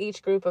just as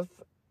each group of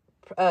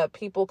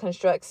people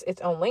constructs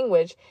its own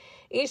language,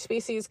 each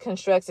species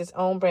constructs its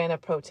own brand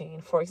of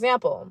protein. For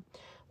example,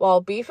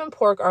 while beef and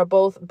pork are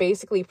both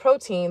basically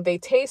protein, they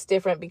taste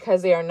different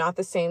because they are not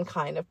the same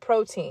kind of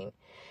protein.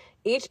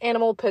 Each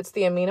animal puts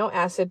the amino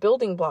acid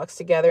building blocks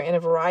together in a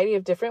variety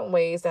of different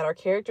ways that are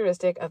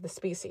characteristic of the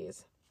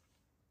species.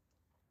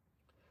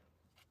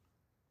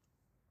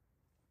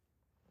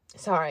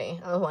 Sorry,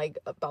 I'm like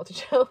about to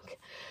choke.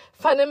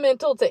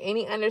 Fundamental to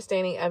any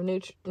understanding of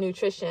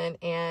nutrition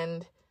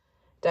and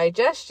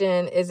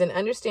digestion is an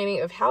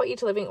understanding of how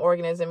each living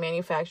organism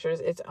manufactures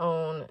its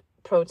own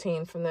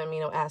protein from the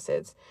amino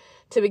acids.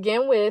 To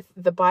begin with,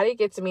 the body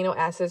gets amino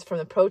acids from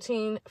the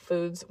protein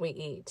foods we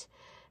eat.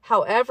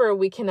 However,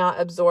 we cannot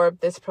absorb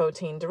this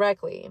protein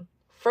directly.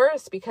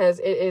 First, because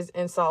it is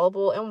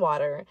insoluble in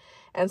water,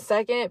 and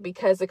second,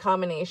 because the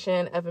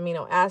combination of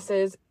amino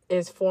acids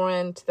is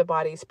foreign to the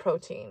body's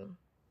protein.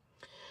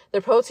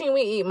 The protein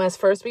we eat must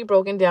first be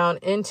broken down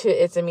into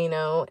its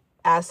amino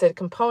acid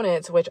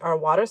components, which are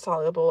water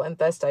soluble and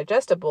thus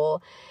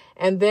digestible,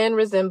 and then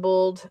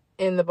reassembled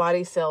in the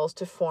body cells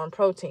to form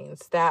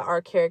proteins that are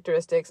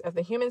characteristics of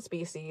the human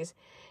species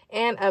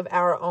and of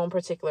our own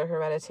particular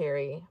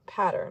hereditary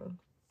pattern.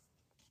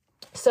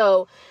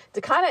 So to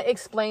kind of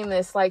explain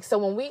this, like, so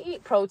when we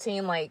eat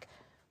protein, like,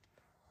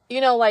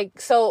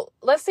 so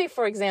let's say,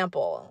 for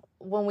example,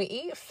 when we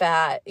eat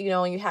fat,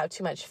 and you have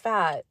too much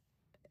fat,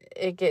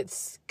 it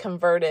gets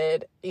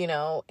converted,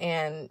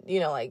 and,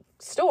 like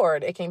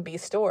stored, it can be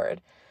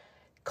stored.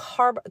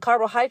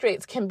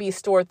 Carbohydrates can be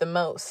stored the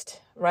most,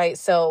 right?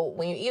 So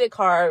when you eat a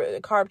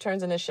carb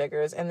turns into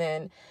sugars. And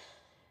then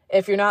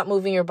if you're not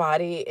moving your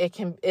body, it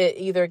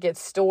either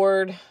gets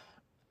stored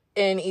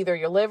in either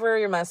your liver,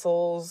 your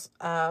muscles,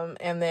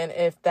 and then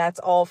if that's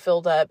all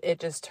filled up, it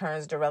just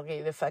turns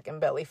directly to fucking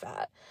belly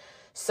fat.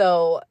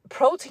 So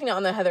protein,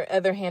 on the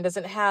other hand,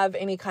 doesn't have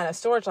any kind of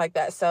storage like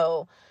that.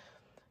 So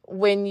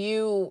when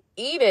you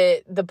eat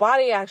it, the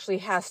body actually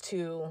has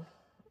to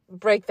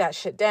break that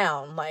shit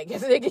down. Like,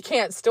 it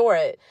can't store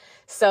it.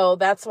 So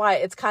that's why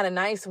it's kind of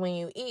nice when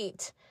you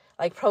eat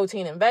like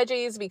protein and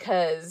veggies,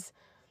 because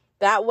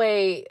that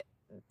way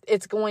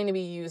it's going to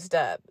be used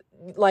up.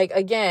 Like,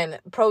 again,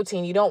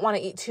 protein, you don't want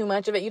to eat too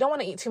much of it. You don't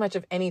want to eat too much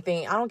of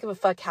anything. I don't give a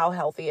fuck how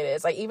healthy it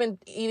is. Like, even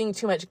eating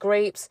too much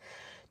grapes,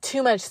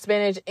 too much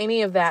spinach,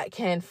 any of that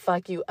can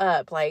fuck you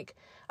up. Like,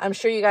 I'm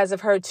sure you guys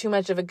have heard too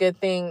much of a good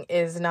thing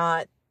is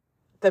not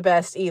the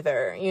best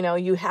either.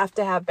 You have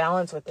to have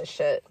balance with this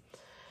shit.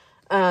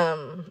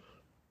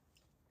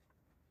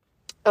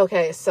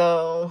 Okay,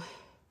 so,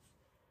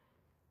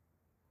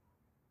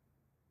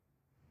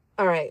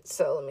 all right,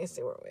 so let me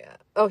see where we're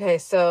at. Okay,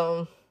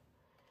 so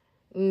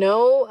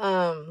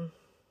no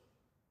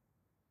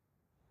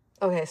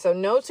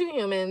two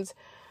humans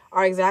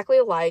are exactly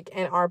alike,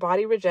 and our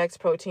body rejects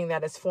protein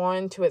that is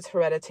foreign to its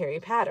hereditary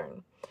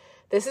pattern.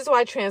 This is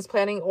why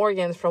transplanting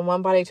organs from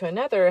one body to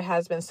another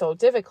has been so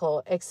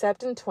difficult,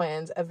 except in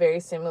twins of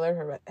very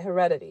similar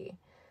heredity.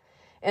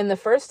 In the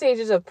first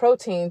stages of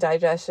protein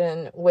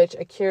digestion, which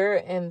occur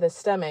in the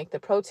stomach,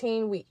 the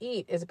protein we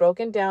eat is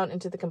broken down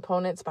into the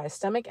components by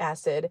stomach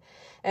acid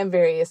and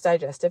various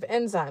digestive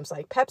enzymes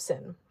like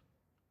pepsin.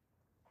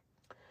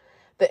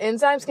 The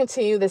enzymes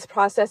continue this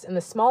process in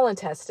the small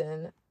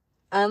intestine.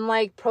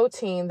 Unlike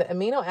protein, the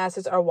amino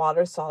acids are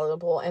water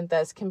soluble and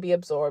thus can be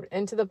absorbed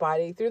into the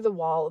body through the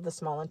wall of the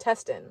small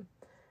intestine.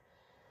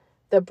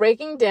 The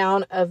breaking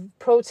down of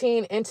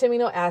protein into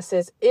amino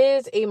acids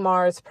is a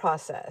Mars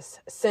process.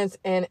 Since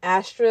in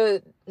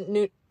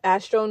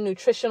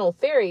astronutritional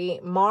theory,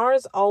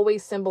 Mars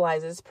always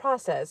symbolizes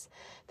process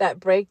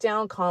that break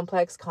down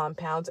complex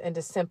compounds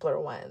into simpler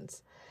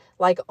ones.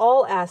 Like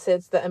all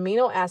acids, the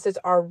amino acids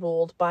are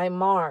ruled by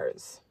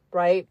Mars,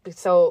 right?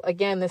 So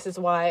again, this is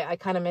why I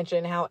kind of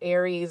mentioned how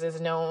Aries is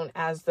known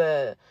as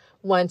the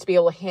one to be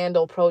able to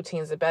handle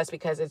proteins the best,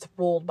 because it's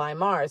ruled by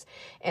Mars.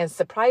 And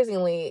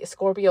surprisingly,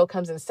 Scorpio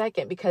comes in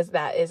second because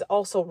that is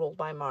also ruled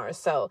by Mars.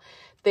 So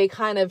they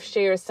kind of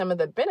share some of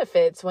the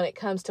benefits when it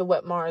comes to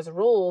what Mars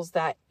rules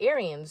that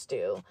Arians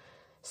do.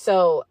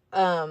 So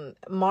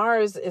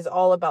Mars is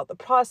all about the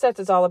process.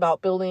 It's all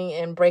about building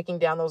and breaking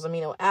down those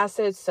amino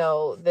acids.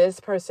 So this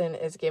person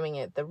is giving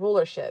it the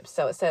rulership.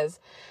 So it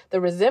says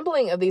the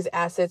resembling of these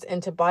acids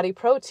into body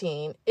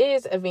protein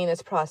is a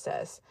Venus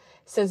process,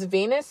 since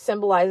Venus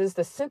symbolizes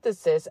the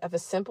synthesis of a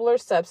simpler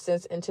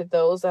substance into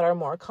those that are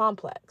more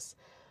complex.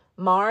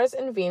 Mars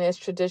and Venus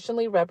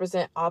traditionally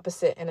represent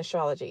opposite in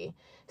astrology.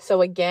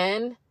 So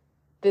again,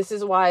 this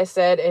is why I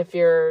said, if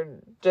you're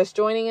just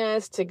joining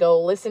us, to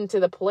go listen to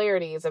the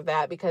polarities of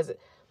that, because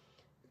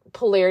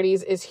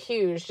polarities is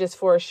huge. Just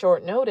for a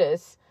short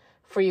notice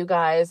for you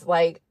guys,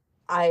 like,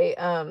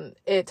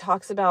 it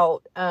talks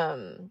about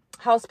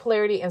house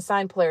polarity and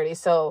sign polarity.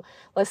 So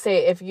let's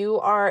say if you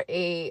are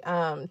a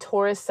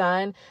Taurus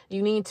sun,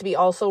 you need to be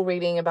also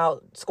reading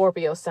about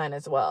Scorpio sun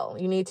as well.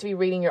 You need to be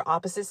reading your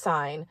opposite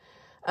sign.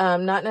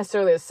 Not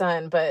necessarily the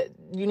sun, but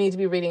you need to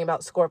be reading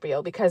about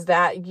Scorpio, because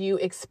that you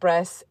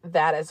express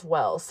that as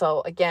well.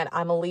 So again,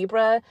 I'm a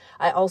Libra.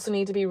 I also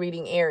need to be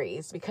reading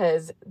Aries,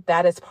 because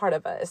that is part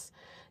of us.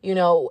 You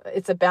know,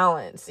 it's a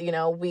balance. You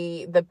know,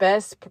 the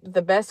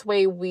best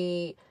way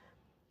we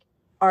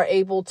are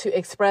able to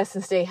express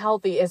and stay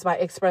healthy is by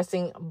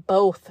expressing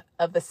both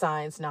of the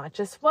signs, not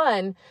just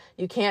one.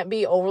 You can't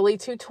be overly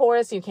too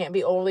Taurus. You can't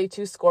be overly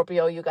too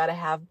Scorpio. You got to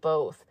have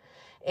both.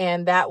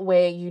 And that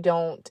way you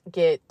don't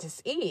get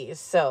dis-ease.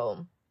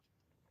 So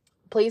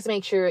please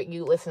make sure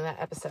you listen to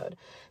that episode.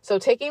 So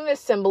taking this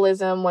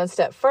symbolism one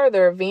step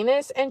further,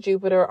 Venus and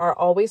Jupiter are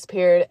always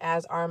paired,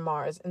 as are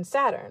Mars and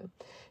Saturn.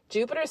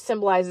 Jupiter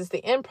symbolizes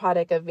the end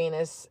product of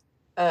Venus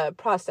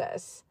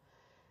process.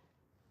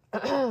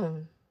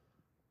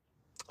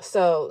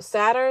 So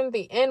Saturn,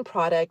 the end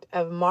product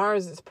of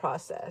Mars's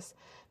process.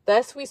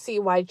 Thus, we see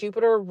why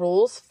Jupiter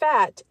rules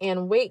fat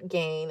and weight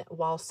gain,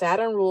 while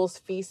Saturn rules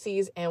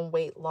feces and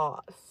weight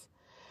loss.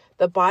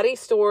 The body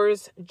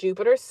stores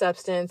Jupiter's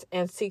substance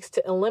and seeks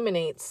to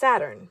eliminate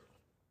Saturn.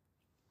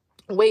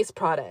 Waste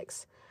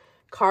products.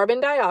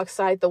 Carbon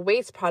dioxide, the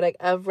waste product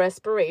of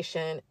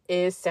respiration,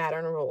 is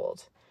Saturn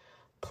ruled.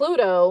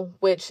 Pluto,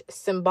 which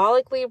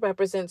symbolically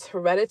represents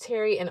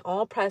hereditary and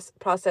all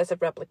process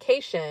of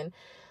replication,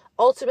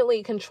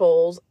 ultimately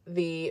controls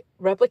the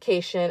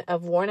replication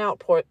of worn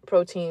out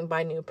protein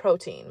by new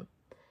protein.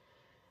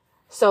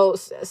 So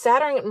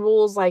Saturn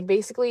rules, like,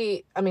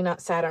 basically,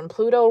 not Saturn,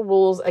 Pluto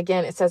rules,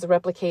 again, it says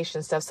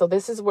replication stuff. So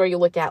this is where you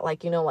look at,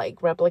 like, like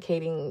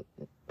replicating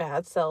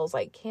bad cells,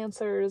 like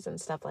cancers and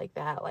stuff like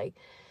that, like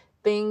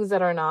things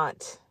that are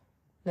not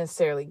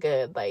necessarily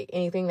good. Like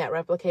anything that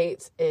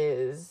replicates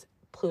is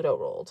Pluto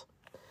ruled.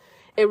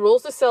 It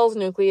rules the cell's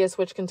nucleus,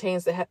 which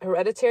contains the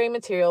hereditary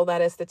material, that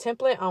is the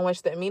template on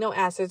which the amino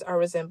acids are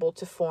assembled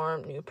to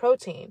form new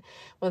protein.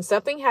 When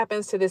something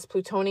happens to this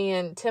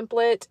Plutonian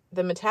template,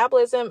 the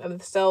metabolism of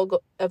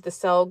the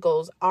cell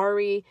goes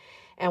awry,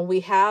 and we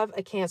have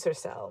a cancer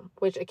cell,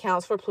 which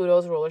accounts for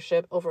Pluto's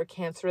rulership over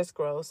cancerous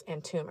growths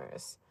and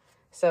tumors.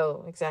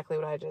 So exactly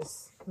what I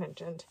just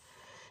mentioned.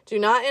 Do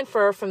not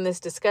infer from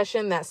this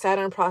discussion that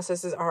Saturn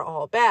processes are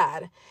all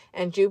bad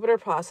and Jupiter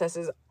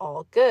processes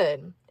all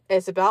good.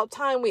 It's about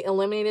time we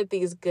eliminated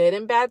these good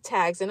and bad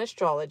tags in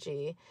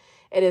astrology.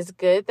 It is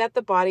good that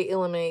the body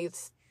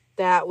eliminates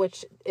that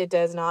which it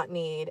does not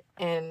need,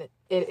 and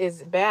it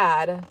is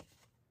bad.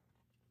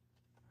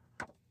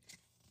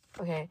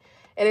 It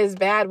is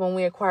bad when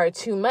we acquire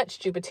too much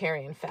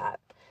Jupiterian fat.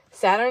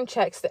 Saturn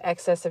checks the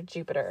excess of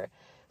Jupiter.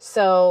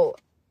 So,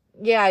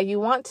 yeah,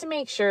 you want to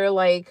make sure,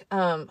 like,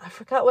 I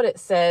forgot what it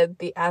said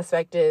the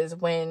aspect is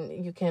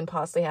when you can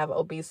possibly have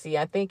obesity.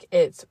 I think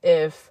it's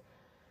if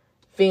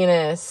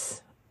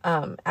Venus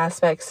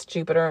aspects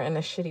Jupiter in a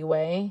shitty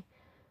way,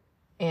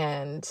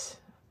 and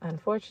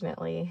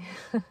unfortunately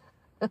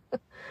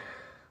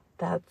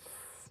that's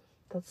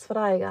what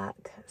I got.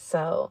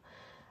 So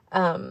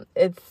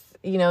it's,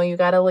 you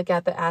got to look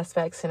at the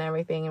aspects and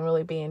everything and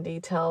really be in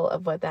detail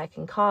of what that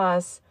can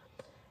cause.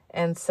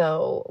 And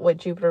so with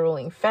Jupiter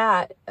ruling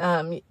fat,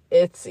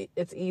 it's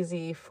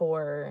easy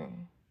for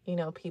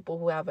people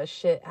who have a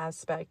shit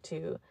aspect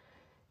to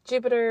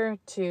Jupiter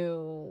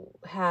to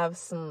have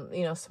some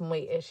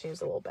weight issues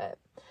a little bit.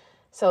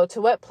 So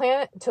to what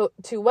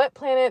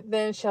planet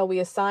then shall we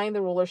assign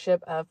the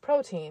rulership of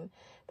protein,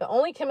 the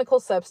only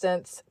chemical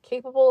substance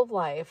capable of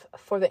life?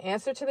 For the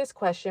answer to this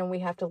question, we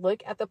have to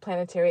look at the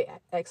planetary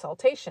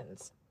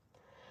exaltations.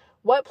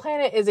 What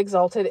planet is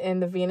exalted in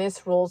the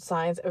Venus-ruled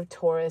signs of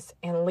Taurus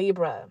and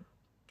Libra?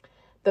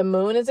 The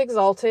moon is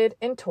exalted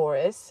in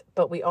Taurus,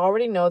 but we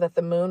already know that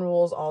the moon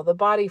rules all the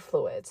body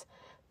fluids.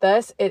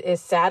 Thus, it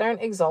is Saturn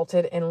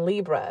exalted in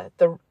Libra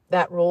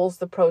that rules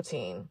the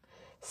protein.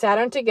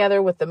 Saturn,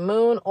 together with the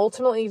moon,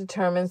 ultimately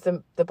determines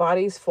the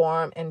body's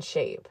form and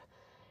shape,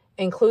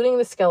 including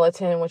the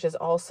skeleton, which is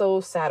also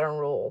Saturn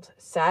ruled.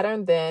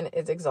 Saturn then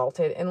is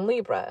exalted in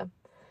Libra.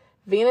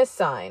 Venus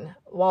sign,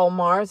 while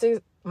Mars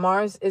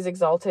is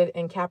exalted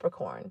in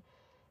Capricorn.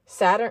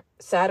 Saturn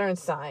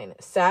sign.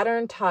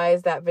 Saturn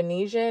ties that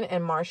Venusian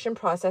and Martian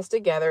process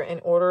together in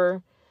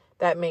order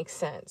that makes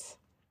sense.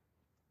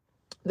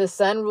 The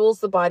sun rules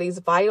the body's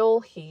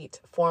vital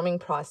heat forming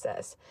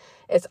process.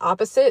 Its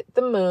opposite,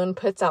 the moon,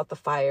 puts out the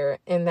fire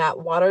in that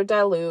water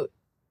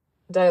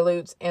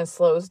dilutes and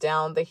slows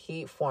down the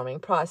heat forming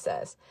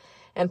process.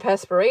 And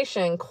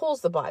perspiration cools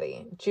the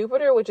body.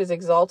 Jupiter, which is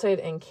exalted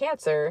in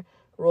Cancer,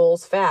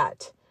 rules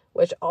fat,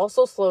 which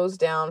also slows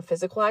down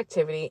physical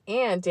activity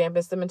and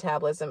dampens the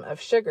metabolism of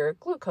sugar,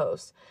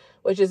 glucose,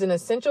 which is an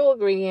essential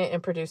ingredient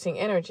in producing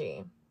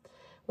energy.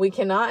 We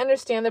cannot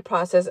understand the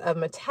process of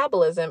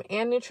metabolism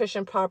and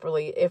nutrition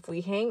properly if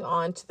we hang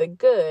on to the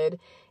good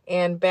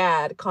and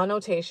bad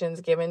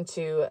connotations given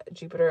to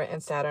Jupiter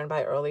and Saturn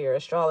by earlier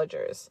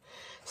astrologers.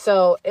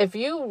 So if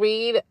you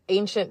read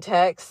ancient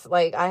texts,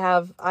 like I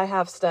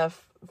have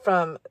stuff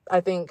from, I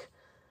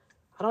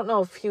don't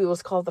know if he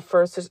was called the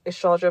first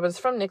astrologer, but it's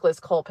from Nicholas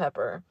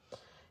Culpeper.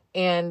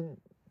 And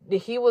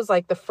he was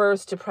like the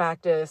first to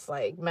practice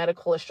like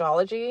medical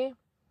astrology.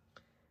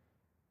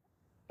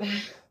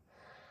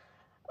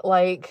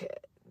 Like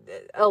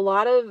a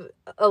lot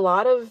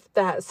of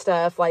that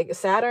stuff, like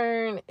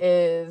Saturn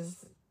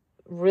is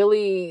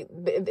really,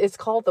 it's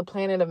called the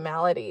planet of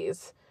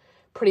maladies,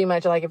 pretty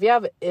much. Like if you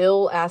have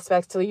ill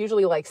aspects to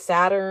usually like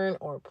Saturn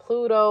or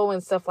Pluto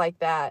and stuff like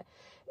that,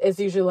 it's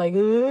usually like,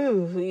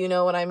 ooh, you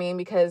know what I mean?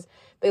 Because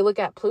they look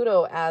at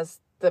Pluto as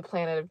the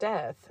planet of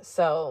death.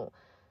 So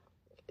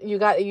you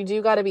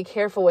do got to be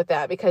careful with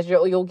that, because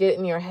you'll get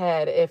in your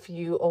head if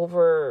you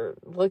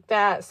overlook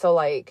that. So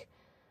like,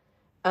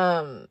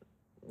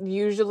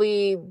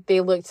 usually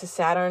they look to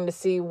Saturn to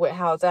see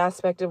how it's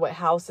aspected, what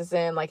house is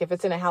in. Like if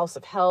it's in a house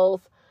of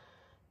health,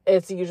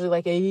 it's usually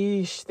like a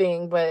yeesh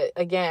thing. But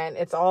again,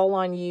 it's all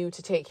on you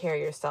to take care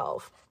of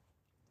yourself.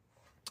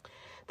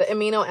 The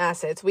amino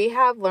acids. We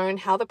have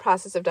learned how the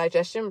process of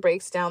digestion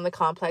breaks down the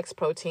complex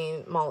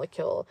protein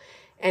molecule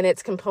and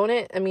its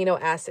component amino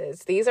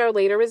acids. These are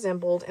later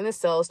resembled in the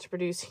cells to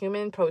produce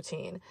human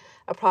protein,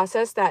 a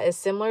process that is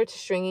similar to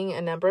stringing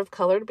a number of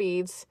colored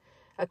beads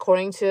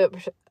according to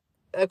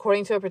a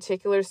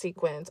particular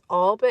sequence.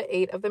 All but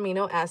 8 of the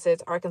amino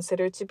acids are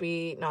considered to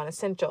be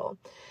non-essential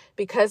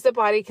because the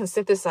body can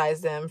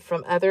synthesize them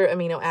from other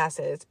amino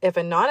acids. If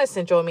a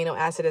non-essential amino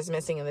acid is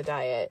missing in the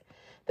diet,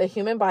 the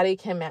human body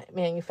can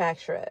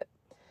manufacture it.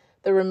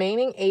 The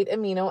remaining 8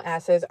 amino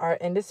acids are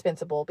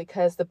indispensable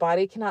because the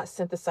body cannot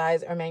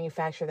synthesize or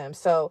manufacture them.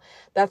 So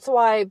that's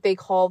why they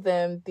call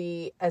them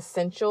the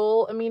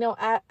essential amino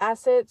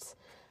acids,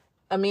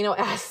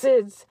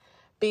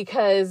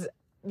 because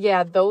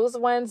yeah, those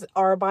ones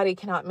our body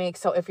cannot make.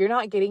 So if you're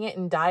not getting it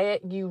in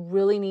diet, you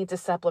really need to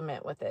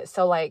supplement with it.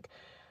 So like,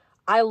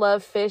 I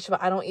love fish,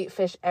 but I don't eat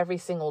fish every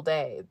single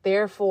day.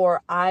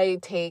 Therefore, I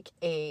take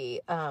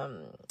a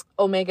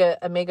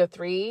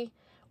omega-3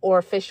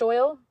 or fish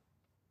oil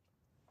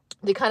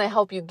to kind of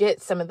help you get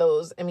some of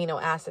those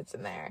amino acids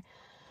in there.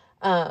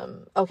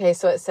 Okay,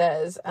 so it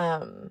says,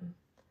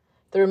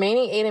 the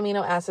remaining 8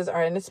 amino acids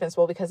are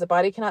indispensable because the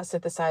body cannot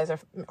synthesize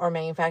or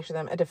manufacture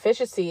them. A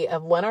deficiency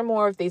of one or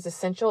more of these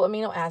essential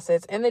amino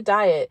acids in the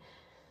diet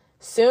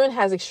soon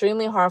has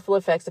extremely harmful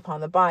effects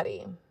upon the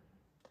body.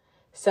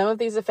 Some of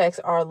these effects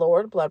are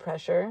lowered blood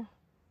pressure,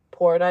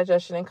 poor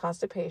digestion and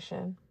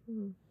constipation,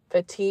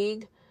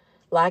 fatigue,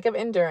 lack of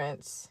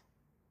endurance,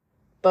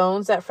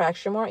 bones that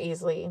fracture more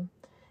easily,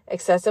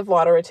 excessive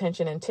water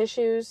retention in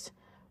tissues,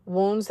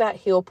 wounds that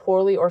heal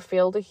poorly or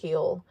fail to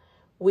heal,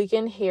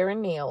 weakened hair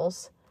and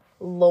nails,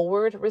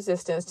 lowered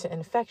resistance to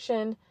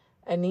infection,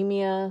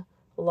 anemia,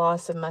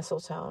 loss of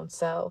muscle tone.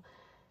 So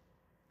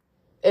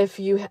if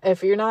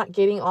you're not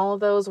getting all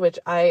of those, which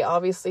I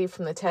obviously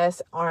from the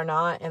test are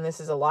not, and this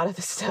is a lot of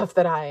the stuff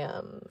that I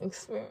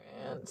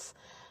experience,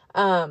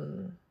 not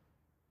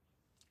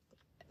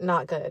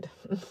good.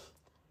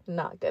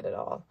 Not good at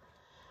all.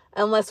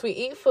 Unless we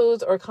eat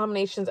foods or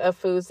combinations of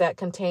foods that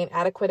contain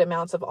adequate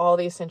amounts of all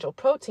the essential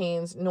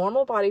proteins,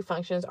 normal body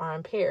functions are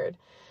impaired.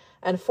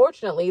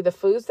 Unfortunately, the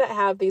foods that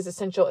have these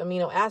essential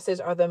amino acids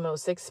are the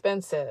most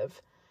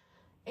expensive.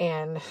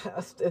 And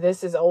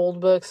this is old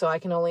book, so I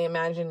can only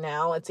imagine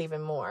now it's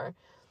even more.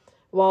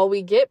 While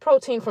we get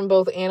protein from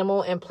both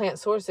animal and plant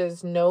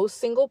sources, no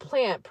single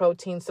plant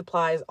protein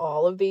supplies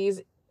all of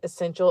these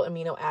essential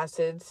amino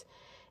acids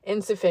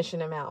in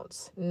sufficient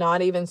amounts,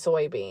 not even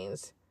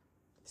soybeans.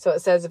 So it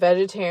says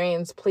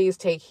vegetarians, please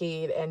take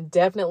heed, and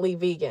definitely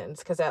vegans,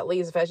 because at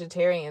least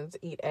vegetarians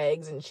eat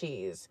eggs and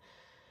cheese.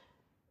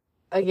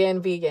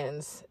 Again,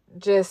 vegans,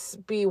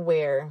 just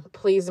beware.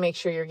 Please make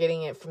sure you're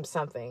getting it from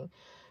something.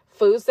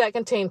 Foods that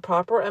contain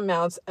proper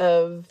amounts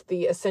of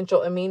the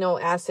essential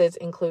amino acids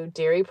include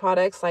dairy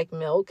products like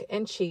milk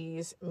and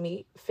cheese,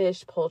 meat,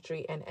 fish,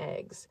 poultry, and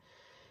eggs.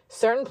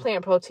 Certain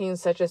plant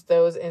proteins, such as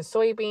those in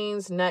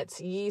soybeans,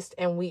 nuts, yeast,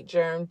 and wheat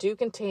germ, do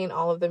contain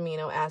all of the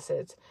amino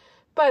acids,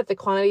 but the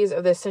quantities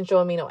of the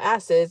essential amino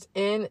acids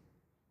in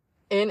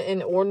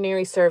an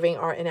ordinary serving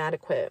are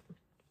inadequate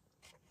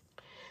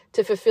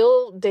to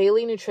fulfill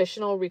daily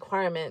nutritional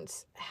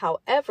requirements.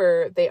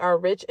 However, they are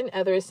rich in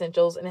other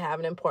essentials and have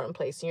an important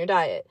place in your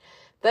diet.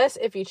 Thus,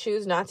 if you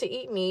choose not to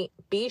eat meat,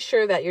 be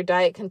sure that your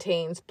diet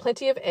contains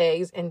plenty of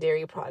eggs and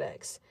dairy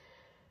products.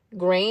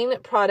 Grain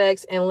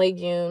products and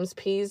legumes,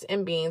 peas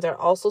and beans are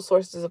also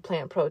sources of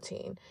plant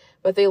protein,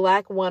 but they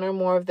lack one or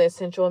more of the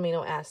essential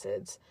amino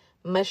acids.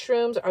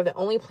 Mushrooms are the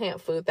only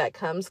plant food that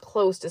comes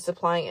close to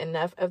supplying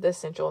enough of the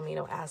essential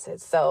amino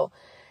acids. So,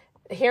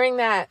 hearing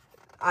that,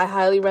 I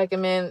highly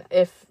recommend,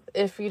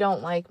 if you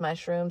don't like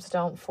mushrooms,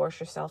 don't force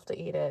yourself to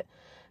eat it,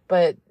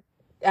 but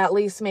at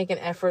least make an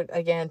effort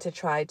again to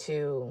try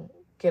to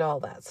get all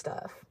that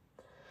stuff.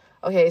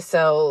 Okay,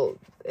 so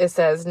it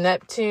says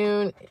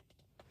Neptune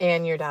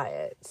and your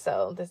diet.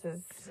 So this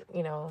is,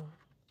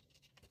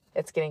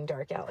 It's getting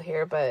dark out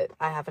here, but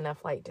I have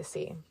enough light to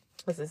see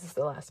because this is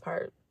the last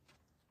part.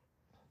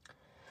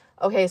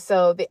 Okay,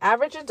 so the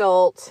average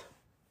adult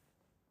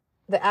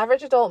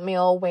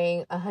male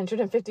weighing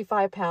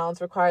 155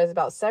 pounds requires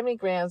about 70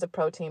 grams of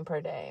protein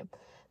per day.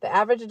 The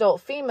average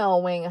adult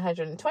female weighing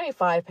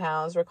 125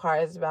 pounds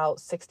requires about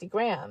 60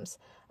 grams,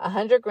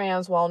 100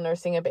 grams while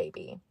nursing a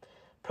baby.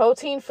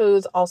 Protein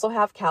foods also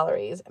have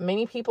calories.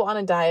 Many people on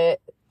a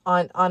diet,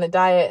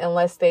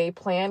 unless they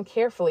plan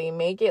carefully,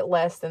 may get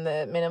less than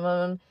the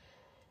minimum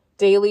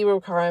daily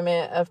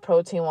requirement of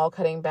protein while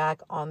cutting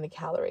back on the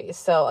calories.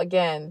 So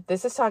again,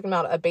 this is talking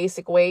about a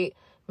basic weight.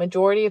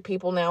 Majority of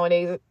people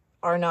nowadays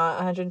are not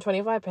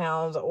 125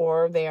 pounds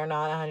or they are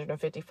not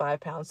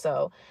 155 pounds.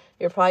 So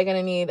you're probably going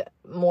to need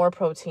more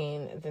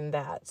protein than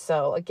that.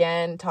 So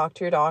again, talk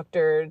to your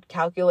doctor,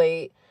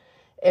 calculate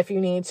if you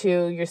need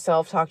to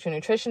yourself, talk to a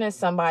nutritionist,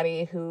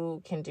 somebody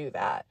who can do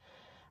that.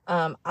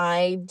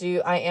 I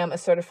am a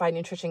certified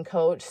nutrition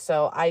coach,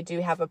 so I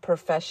do have a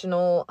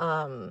professional,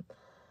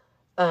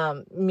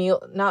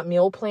 not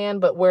meal plan,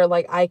 but where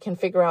like I can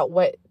figure out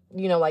what,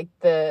 like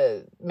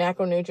the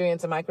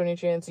macronutrients and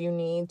micronutrients you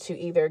need to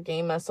either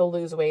gain muscle,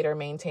 lose weight, or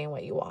maintain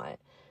what you want.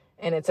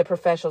 And it's a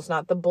professional. It's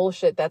not the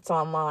bullshit that's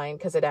online,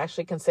 because it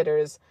actually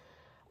considers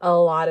a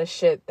lot of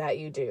shit that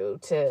you do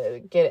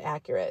to get it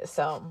accurate.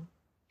 So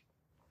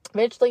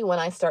eventually when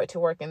I start to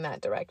work in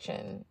that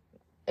direction,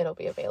 it'll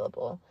be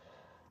available.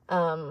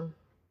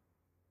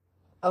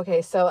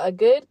 Okay, so a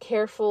good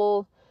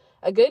carefully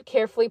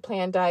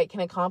planned diet can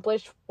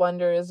accomplish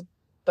wonders,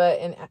 but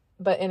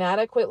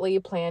inadequately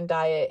planned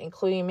diet,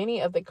 including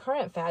many of the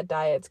current fad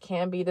diets,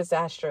 can be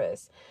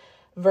disastrous.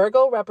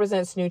 Virgo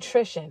represents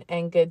nutrition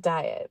and good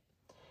diet.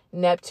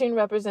 Neptune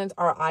represents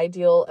our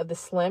ideal of the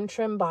slim,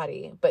 trim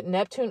body, but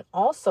Neptune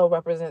also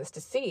represents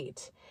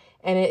deceit,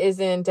 and it is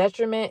in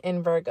detriment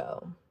in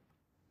Virgo.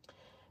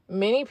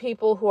 Many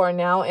people who are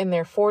now in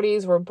their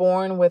 40s were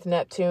born with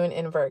Neptune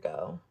in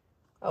Virgo.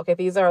 Okay,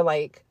 these are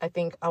like,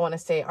 I want to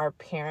say our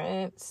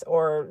parents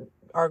or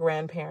our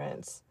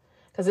grandparents.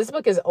 Because this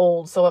book is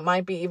old, so it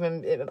might be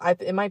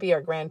it might be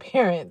our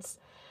grandparents.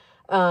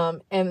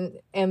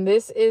 And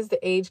this is the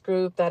age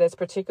group that is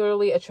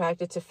particularly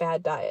attracted to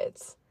fad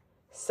diets.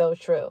 So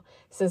true.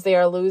 Since they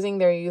are losing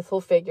their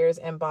youthful figures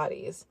and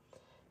bodies.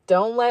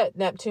 Don't let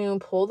Neptune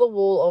pull the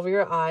wool over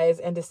your eyes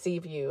and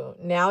deceive you.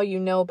 Now you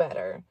know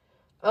better.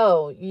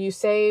 Oh, you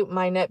say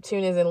my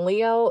Neptune is in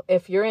Leo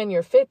if you're in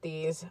your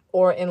 50s,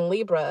 or in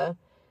Libra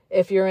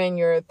if you're in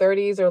your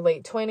 30s or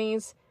late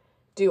 20s.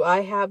 Do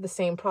I have the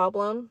same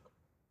problem?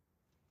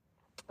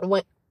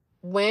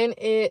 When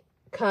it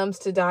comes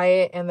to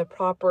diet and the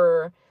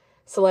proper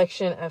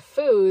selection of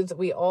foods,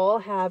 we all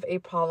have a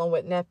problem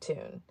with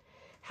Neptune.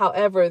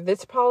 However,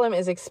 this problem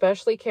is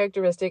especially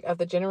characteristic of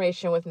the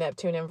generation with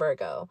Neptune and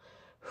Virgo,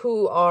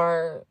 who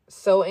are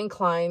so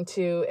inclined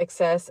to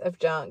excesses of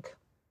junk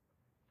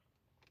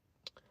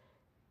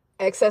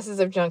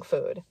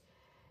food.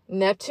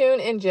 Neptune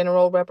in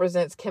general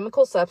represents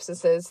chemical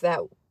substances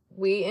that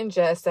we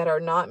ingest that are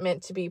not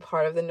meant to be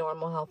part of the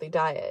normal healthy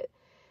diet.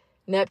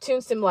 Neptune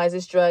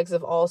symbolizes drugs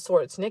of all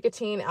sorts,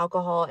 nicotine,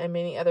 alcohol, and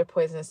many other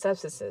poisonous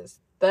substances.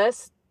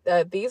 Thus,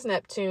 these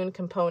Neptune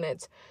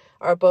components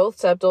are both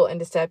subtle and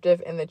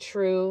deceptive in the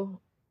true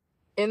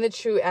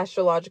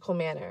astrological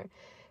manner.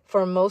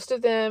 For most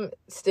of them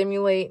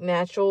stimulate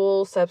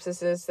natural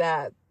substances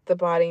that the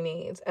body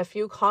needs. A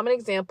few common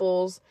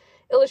examples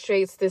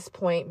illustrates this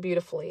point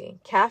beautifully.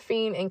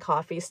 Caffeine in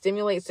coffee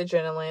stimulates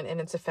adrenaline and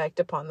its effect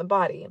upon the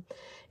body.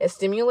 It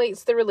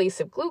stimulates the release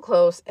of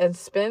glucose and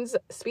speeds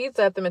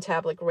up the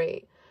metabolic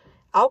rate.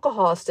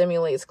 Alcohol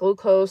stimulates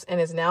glucose and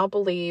is now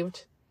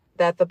believed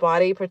that the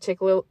body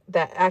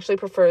that actually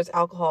prefers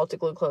alcohol to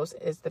glucose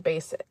is the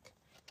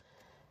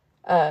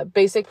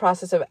basic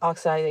process of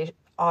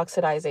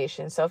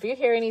oxidization. So if you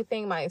hear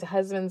anything, my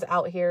husband's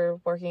out here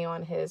working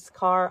on his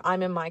car.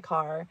 I'm in my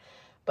car,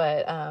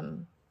 but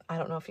I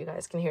don't know if you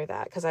guys can hear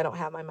that because I don't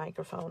have my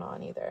microphone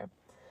on either.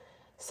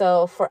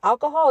 So for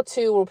alcohol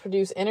too will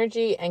produce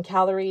energy and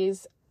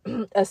calories.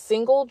 A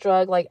single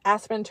drug like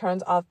aspirin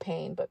turns off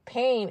pain, but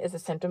pain is a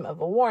symptom of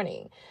a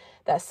warning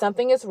that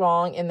something is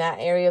wrong in that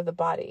area of the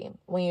body.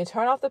 When you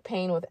turn off the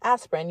pain with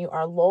aspirin, you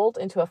are lulled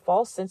into a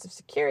false sense of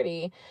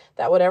security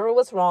that whatever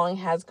was wrong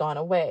has gone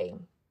away.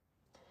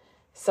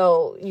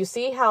 So you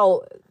see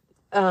how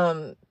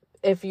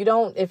if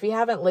you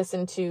haven't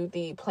listened to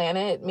the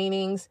planet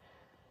meanings,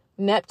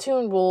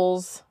 Neptune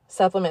rules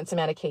supplements and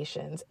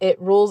medications.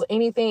 It rules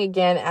anything,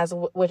 again, as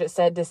which it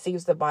said,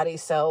 deceives the body.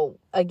 So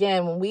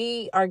again, when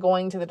we are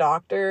going to the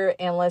doctor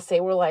and let's say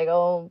we're like,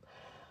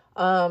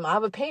 I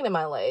have a pain in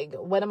my leg.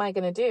 What am I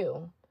going to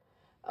do?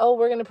 Oh,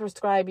 we're going to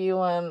prescribe you,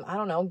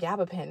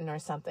 gabapentin or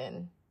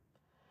something.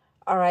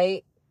 All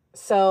right.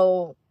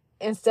 So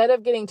instead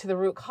of getting to the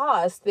root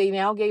cause, they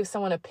now gave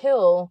someone a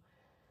pill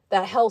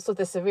that helps with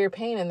the severe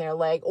pain in their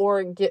leg,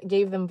 or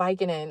gave them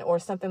Vicodin or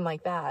something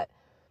like that.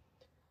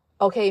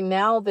 Okay,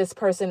 now this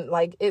person,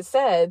 like it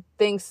said,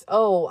 thinks,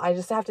 oh, I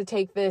just have to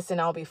take this and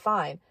I'll be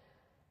fine.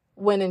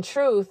 When in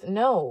truth,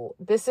 no,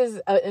 this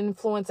is an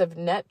influence of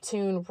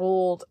Neptune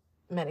ruled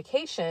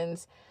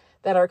medications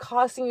that are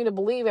causing you to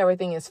believe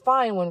everything is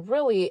fine when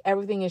really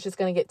everything is just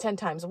going to get 10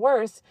 times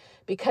worse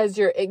because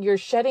you're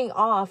shutting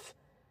off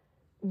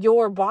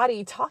your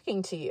body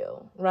talking to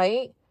you,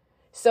 right?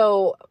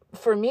 So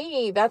for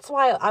me, that's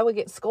why I would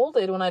get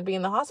scolded when I'd be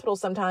in the hospital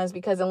sometimes,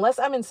 because unless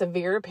I'm in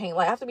severe pain,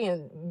 like I have to be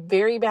in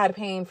very bad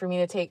pain for me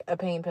to take a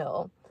pain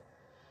pill,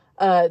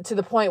 to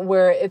the point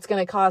where it's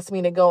going to cause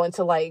me to go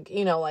into like,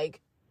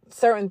 like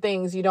certain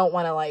things you don't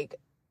want to like,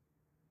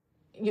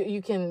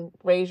 you can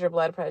raise your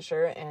blood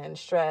pressure and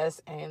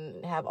stress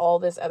and have all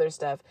this other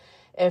stuff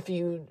if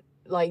you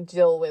like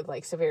deal with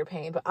like severe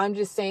pain. But I'm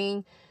just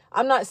saying,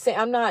 I'm not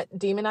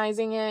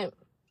demonizing it.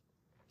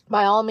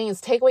 By all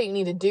means, take what you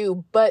need to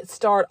do, but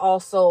start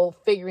also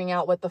figuring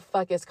out what the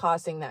fuck is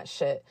causing that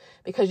shit,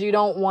 because you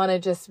don't want to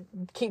just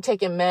keep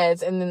taking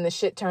meds and then the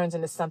shit turns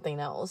into something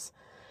else.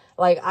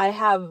 Like I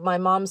have my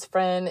mom's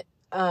friend,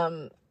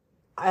 I'm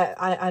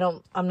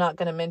not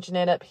going to mention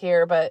it up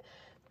here, but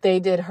they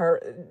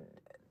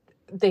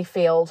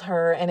failed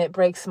her, and it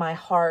breaks my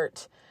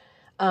heart.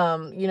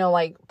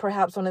 Like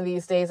perhaps one of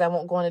these days I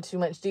won't go into too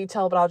much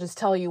detail, but I'll just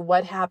tell you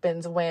what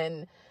happens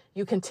when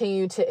you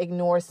continue to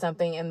ignore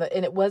something, and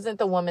it wasn't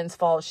the woman's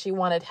fault. She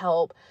wanted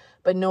help,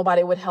 but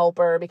nobody would help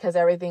her because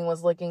everything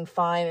was looking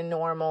fine and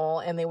normal,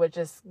 and they would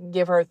just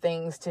give her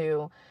things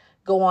to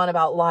go on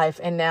about life.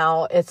 And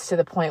now it's to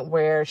the point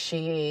where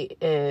she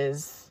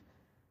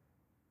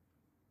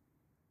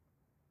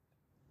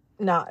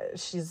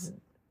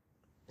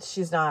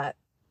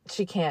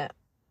can't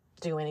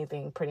do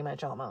anything pretty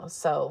much almost.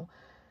 So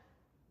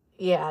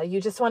yeah,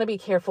 you just want to be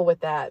careful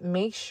with that.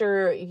 Make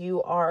sure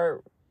you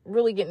are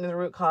really getting to the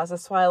root cause.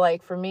 That's why,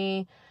 like, for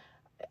me,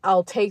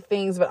 I'll take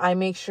things, but I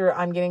make sure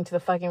I'm getting to the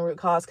fucking root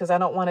cause, because I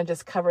don't want to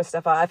just cover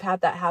stuff up. I've had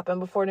that happen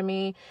before to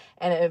me,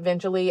 and it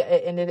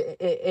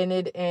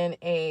ended in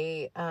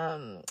a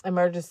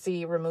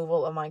emergency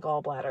removal of my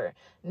gallbladder.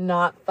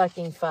 Not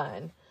fucking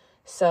fun.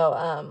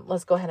 So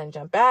let's go ahead and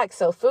jump back.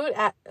 So food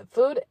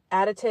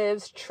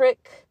additives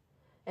trick,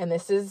 and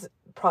this is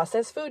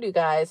processed food, you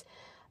guys,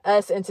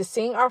 us into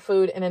seeing our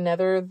food in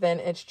another than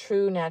its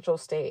true natural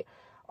state.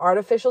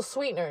 Artificial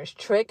sweeteners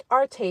trick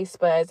our taste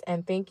buds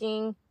and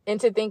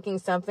into thinking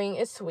something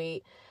is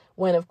sweet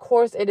when of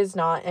course it is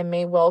not, and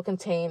may well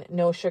contain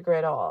no sugar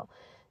at all.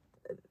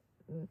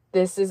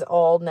 This is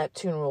all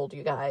Neptune ruled,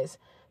 you guys.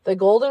 The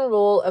golden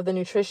rule of the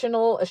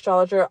nutritional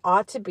astrologer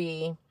ought to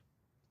be: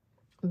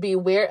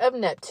 beware of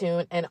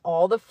Neptune and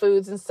all the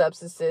foods and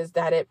substances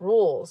that it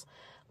rules.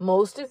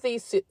 Most of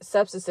these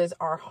substances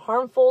are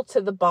harmful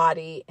to the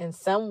body in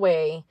some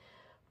way.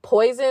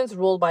 Poisons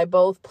ruled by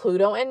both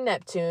Pluto and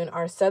Neptune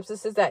are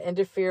substances that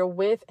interfere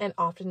with and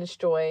often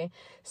destroy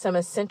some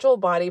essential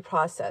body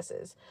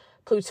processes.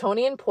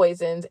 Plutonian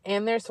poisons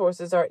and their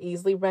sources are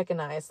easily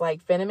recognized,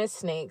 like venomous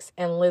snakes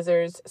and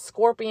lizards,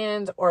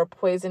 scorpions, or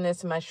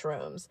poisonous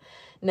mushrooms.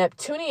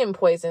 Neptunian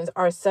poisons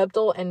are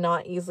subtle and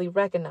not easily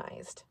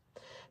recognized.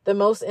 The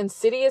most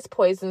insidious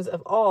poisons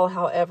of all,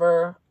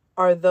 however,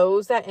 are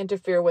those that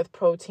interfere with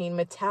protein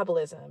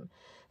metabolism,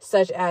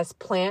 such as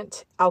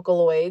plant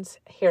alkaloids,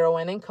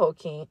 heroin and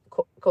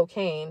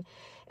cocaine,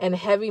 and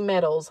heavy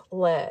metals,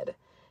 lead.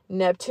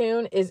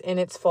 Neptune is in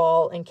its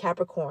fall in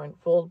Capricorn,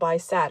 ruled by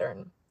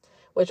Saturn,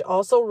 which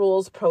also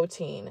rules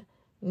protein.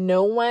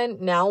 No one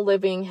now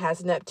living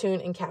has Neptune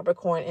in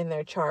Capricorn in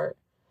their chart,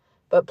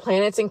 but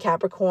planets in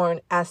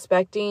Capricorn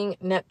aspecting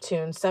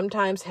Neptune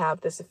sometimes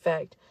have this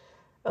effect.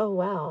 Oh,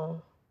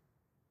 wow.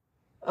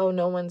 Oh,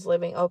 no one's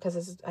living. Oh,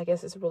 because I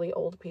guess it's really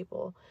old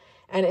people.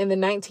 And in the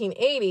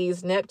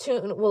 1980s,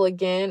 Neptune will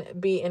again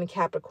be in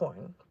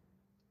Capricorn.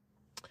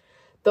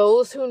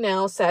 Those who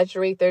now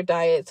saturate their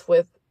diets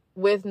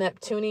with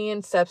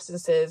Neptunian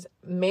substances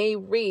may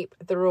reap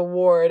the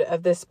reward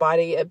of this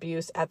body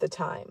abuse at the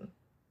time.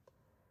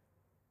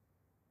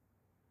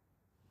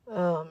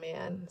 Oh,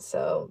 man.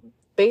 So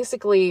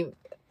basically,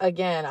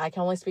 again, I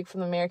can only speak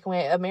from the American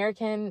way.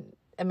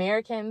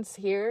 Americans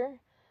here,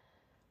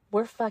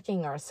 we're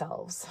fucking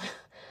ourselves.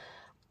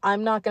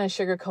 I'm not going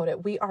to sugarcoat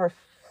it. We are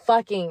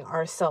fucking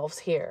ourselves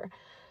here.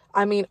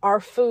 I mean,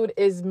 our food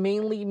is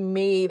mainly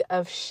made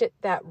of shit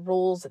that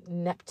rules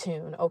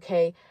Neptune,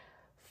 okay?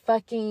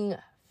 Fucking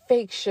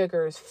fake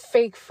sugars,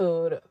 fake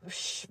food,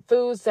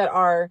 foods that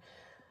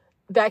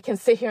can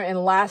sit here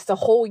and last a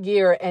whole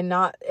year and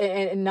not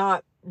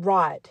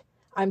rot.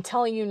 I'm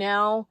telling you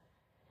now,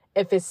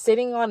 if it's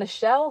sitting on a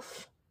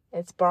shelf,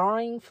 it's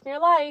borrowing from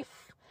your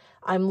life.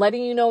 I'm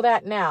letting you know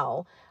that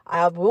now.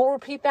 I will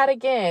repeat that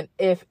again.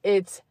 If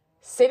it's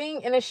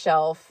sitting in a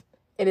shelf,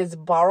 it is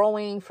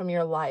borrowing from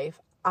your life.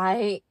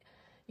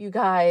 You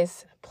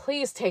guys,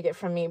 please take it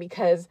from me,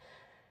 because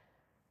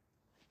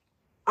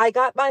I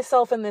got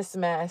myself in this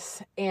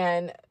mess,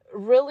 and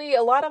really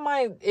a lot of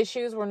my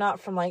issues were not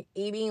from like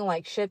eating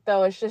like shit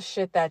though. It's just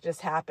shit that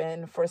just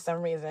happened for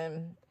some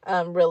reason,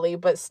 really.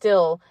 But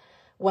still,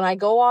 when I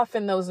go off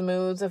in those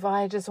moods, if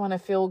I just want to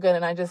feel good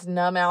and I just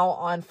numb out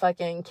on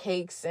fucking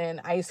cakes and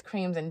ice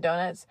creams and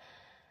donuts,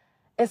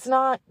 It's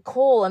not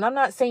cool. And I'm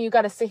not saying you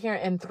got to sit here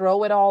and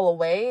throw it all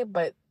away,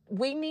 but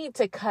we need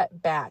to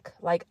cut back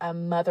like a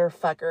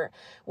motherfucker.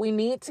 We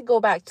need to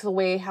go back to the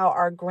way how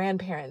our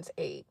grandparents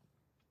ate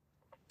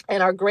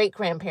and our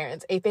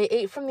great-grandparents ate. They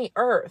ate from the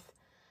earth,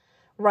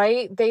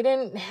 right? They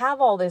didn't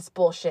have all this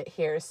bullshit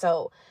here.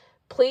 So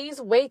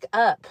please wake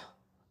up.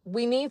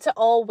 We need to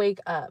all wake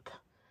up.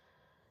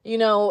 You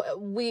know,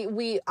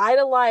 we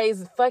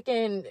idolize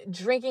fucking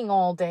drinking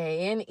all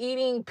day and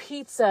eating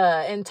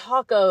pizza and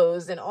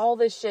tacos and all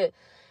this shit.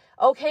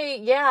 Okay,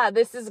 yeah,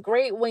 this is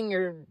great when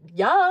you're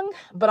young,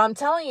 but I'm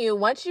telling you,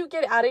 once you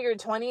get out of your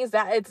 20s,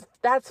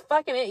 that's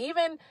fucking it.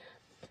 Even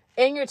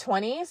in your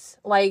 20s,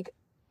 like,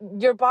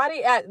 your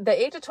body at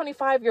the age of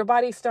 25, your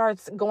body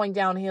starts going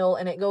downhill,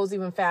 and it goes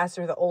even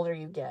faster the older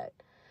you get.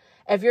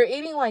 If you're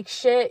eating like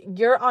shit,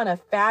 you're on a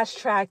fast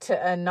track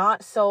to a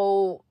not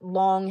so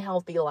long,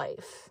 healthy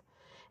life.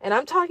 And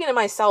I'm talking to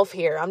myself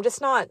here. I'm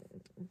just not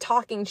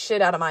talking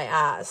shit out of my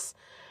ass.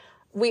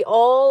 We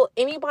all,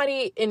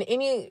 anybody in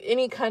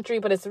any country,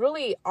 but it's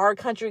really our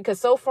country,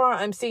 because so far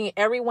I'm seeing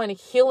everyone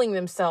healing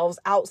themselves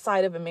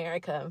outside of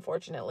America,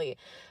 unfortunately.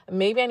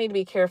 Maybe I need to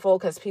be careful,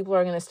 because people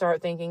are going to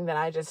start thinking that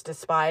I just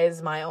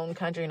despise my own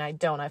country, and I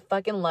don't. I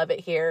fucking love it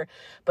here.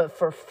 But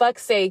for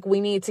fuck's sake, we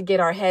need to get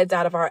our heads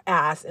out of our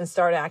ass and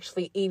start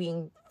actually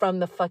eating from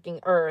the fucking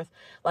earth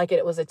like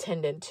it was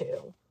intended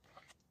to.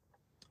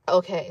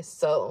 Okay,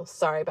 so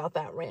sorry about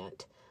that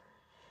rant.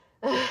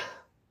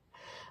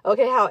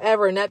 Okay,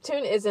 however,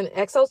 Neptune is an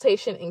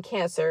exaltation in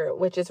Cancer,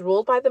 which is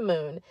ruled by the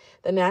moon,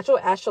 the natural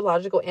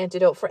astrological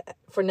antidote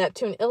for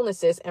Neptune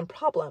illnesses and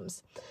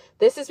problems.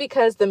 This is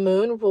because the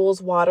moon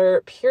rules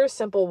water, pure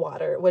simple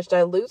water, which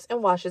dilutes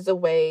and washes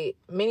away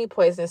many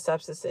poisonous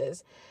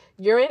substances.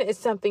 Urine is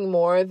something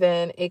more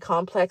than a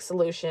complex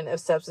solution of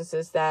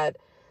substances that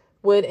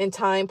would in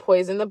time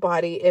poison the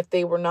body if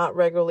they were not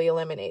regularly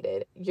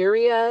eliminated.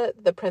 Urea,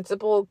 the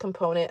principal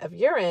component of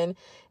urine,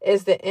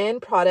 is the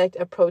end product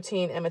of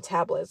protein and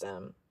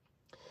metabolism.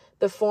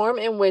 The form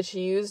in which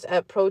used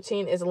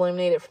protein is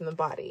eliminated from the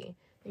body.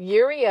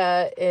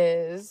 Urea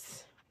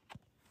is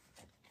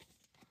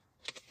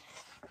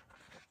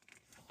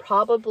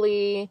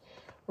probably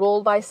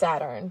ruled by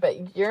Saturn,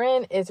 but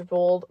urine is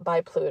ruled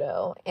by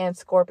Pluto and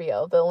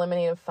Scorpio, the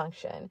eliminative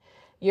function.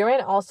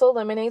 Urine also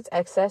eliminates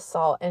excess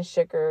salt and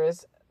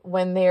sugars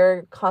when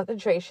their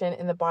concentration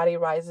in the body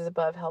rises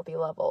above healthy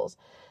levels.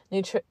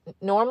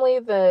 Normally,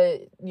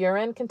 the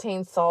urine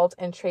contains salt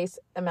and trace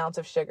amounts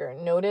of sugar.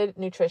 Noted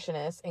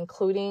nutritionists,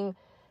 including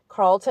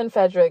Carlton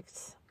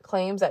Fredericks,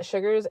 claims that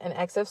sugars and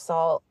excess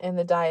salt in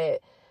the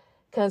diet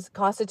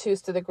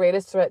constitutes the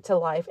greatest threat to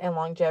life and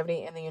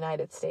longevity in the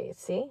United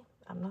States. See,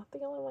 I'm not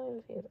the only one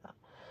who feels that.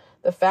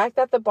 The fact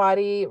that the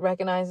body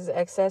recognizes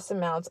excess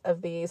amounts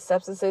of these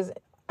substances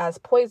as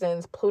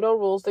poisons, Pluto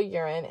rules the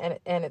urine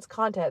and its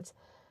contents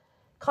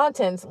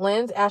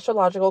lends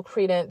astrological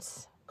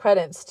credence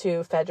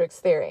to Fredericks'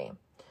 theory.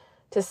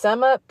 To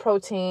sum up,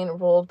 protein,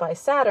 ruled by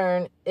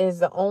Saturn, is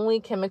the only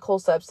chemical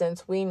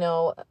substance we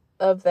know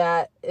of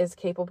that is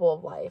capable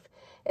of life.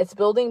 Its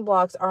building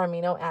blocks are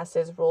amino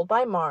acids, ruled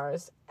by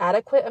Mars.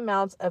 Adequate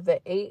amounts of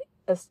the 8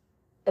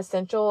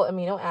 essential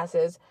amino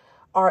acids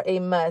are a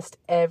must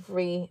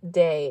every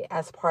day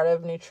as part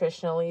of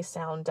nutritionally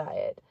sound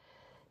diet.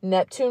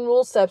 Neptune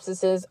ruled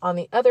substances, on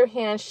the other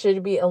hand,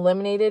 should be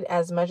eliminated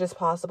as much as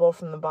possible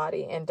from the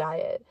body and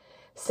diet.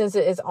 Since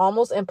it is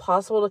almost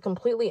impossible to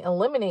completely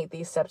eliminate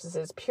these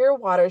substances, pure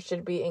water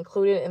should be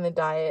included in the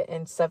diet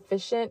in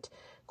sufficient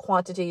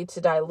quantity to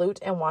dilute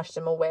and wash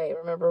them away.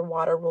 Remember,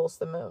 water rules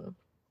the moon.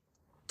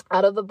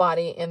 Out of the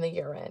body in the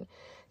urine.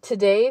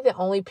 Today, the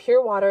only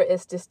pure water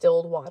is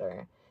distilled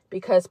water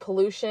because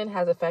pollution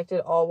has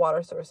affected all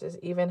water sources,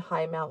 even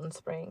high mountain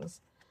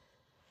springs.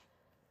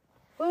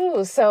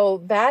 Ooh,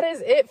 so that is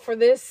it for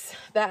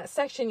that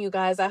section, you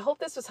guys. I hope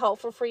this was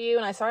helpful for you.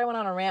 And I sorry I went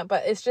on a rant,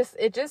 but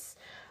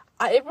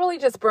it really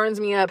just burns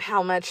me up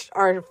how much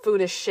our food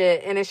is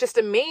shit. And it's just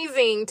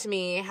amazing to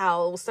me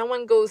how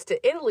someone goes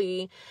to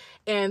Italy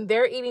and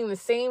they're eating the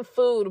same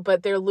food,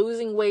 but they're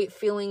losing weight,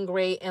 feeling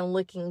great, and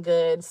looking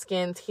good.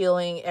 Skin's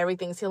healing,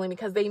 everything's healing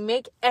because they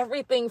make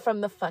everything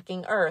from the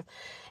fucking earth.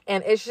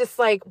 And it's just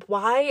like,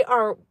 why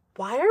are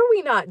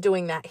we not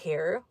doing that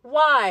here?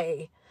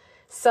 Why?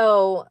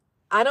 So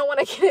I don't want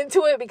to get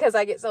into it because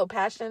I get so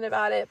passionate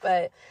about it,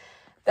 but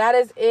that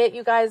is it,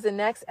 you guys. The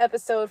next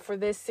episode for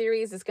this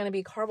series is going to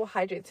be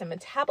carbohydrates and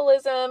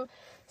metabolism.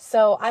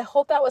 So I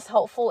hope that was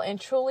helpful. And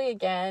truly,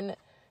 again,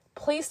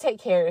 please take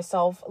care of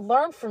yourself.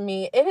 Learn from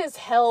me. It is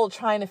hell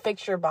trying to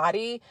fix your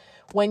body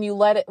when you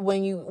let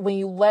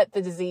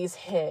the disease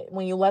hit,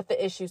 when you let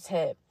the issues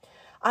hit.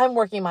 I'm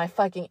working my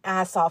fucking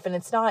ass off and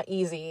it's not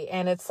easy.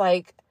 And it's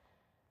like,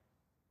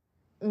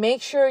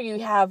 make sure you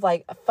have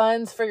like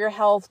funds for your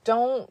health.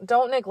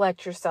 Don't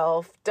neglect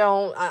yourself.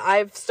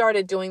 I've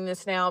started doing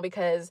this now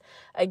because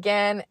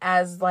again,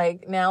 as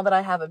like now that I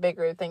have a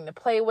bigger thing to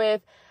play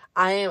with,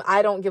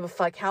 I don't give a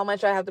fuck how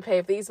much I have to pay.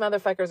 If these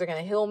motherfuckers are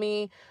going to heal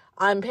me,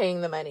 I'm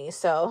paying the money.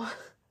 So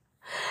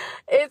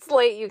It's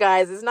late, you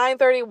guys. It's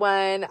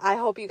 9:31. I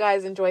hope you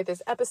guys enjoyed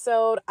this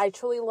episode. I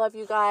truly love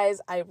you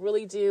guys. I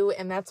really do.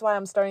 And that's why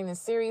I'm starting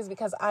this series,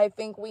 because I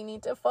think we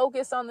need to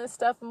focus on this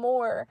stuff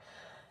more.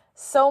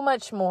 So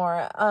much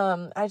more.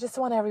 I just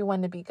want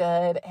everyone to be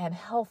good and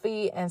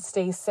healthy and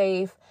stay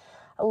safe.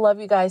 I love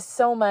you guys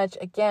so much.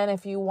 Again,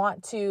 if you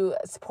want to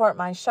support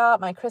my shop,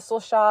 my crystal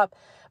shop,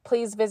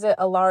 please visit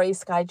Alari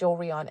Sky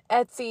Jewelry on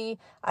Etsy.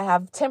 I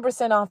have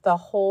 10% off the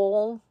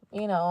whole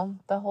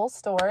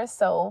store.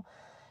 So,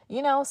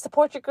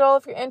 support your girl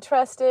if you're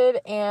interested,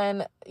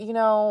 and,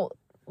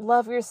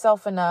 love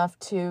yourself enough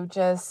to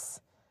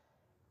just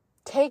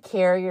take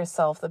care of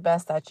yourself the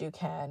best that you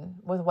can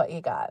with what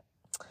you got.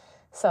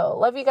 So,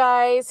 love you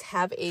guys.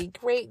 Have a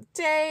great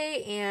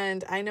day.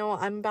 And I know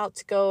I'm about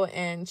to go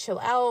and chill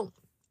out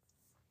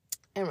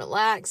and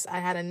relax. I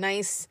had a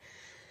nice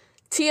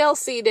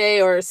TLC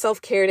day, or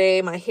self-care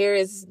day. My hair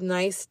is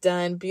nice,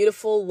 done,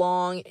 beautiful,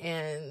 long,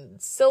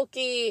 and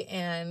silky.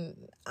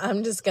 And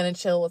I'm just going to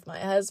chill with my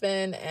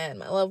husband and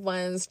my loved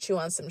ones, chew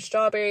on some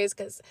strawberries,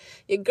 because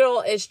your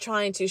girl is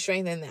trying to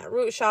strengthen that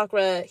root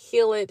chakra,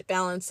 heal it,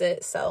 balance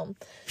it. So,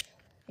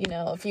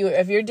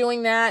 if you're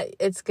doing that,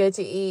 it's good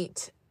to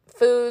eat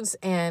foods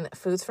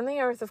from the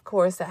earth, of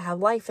course, that have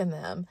life in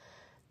them,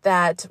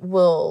 that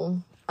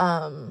will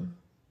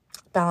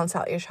balance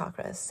out your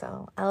chakras.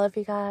 So I love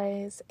you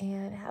guys,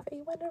 and have a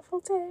wonderful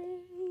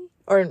day,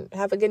 or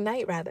have a good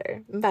night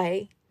rather.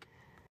 Bye.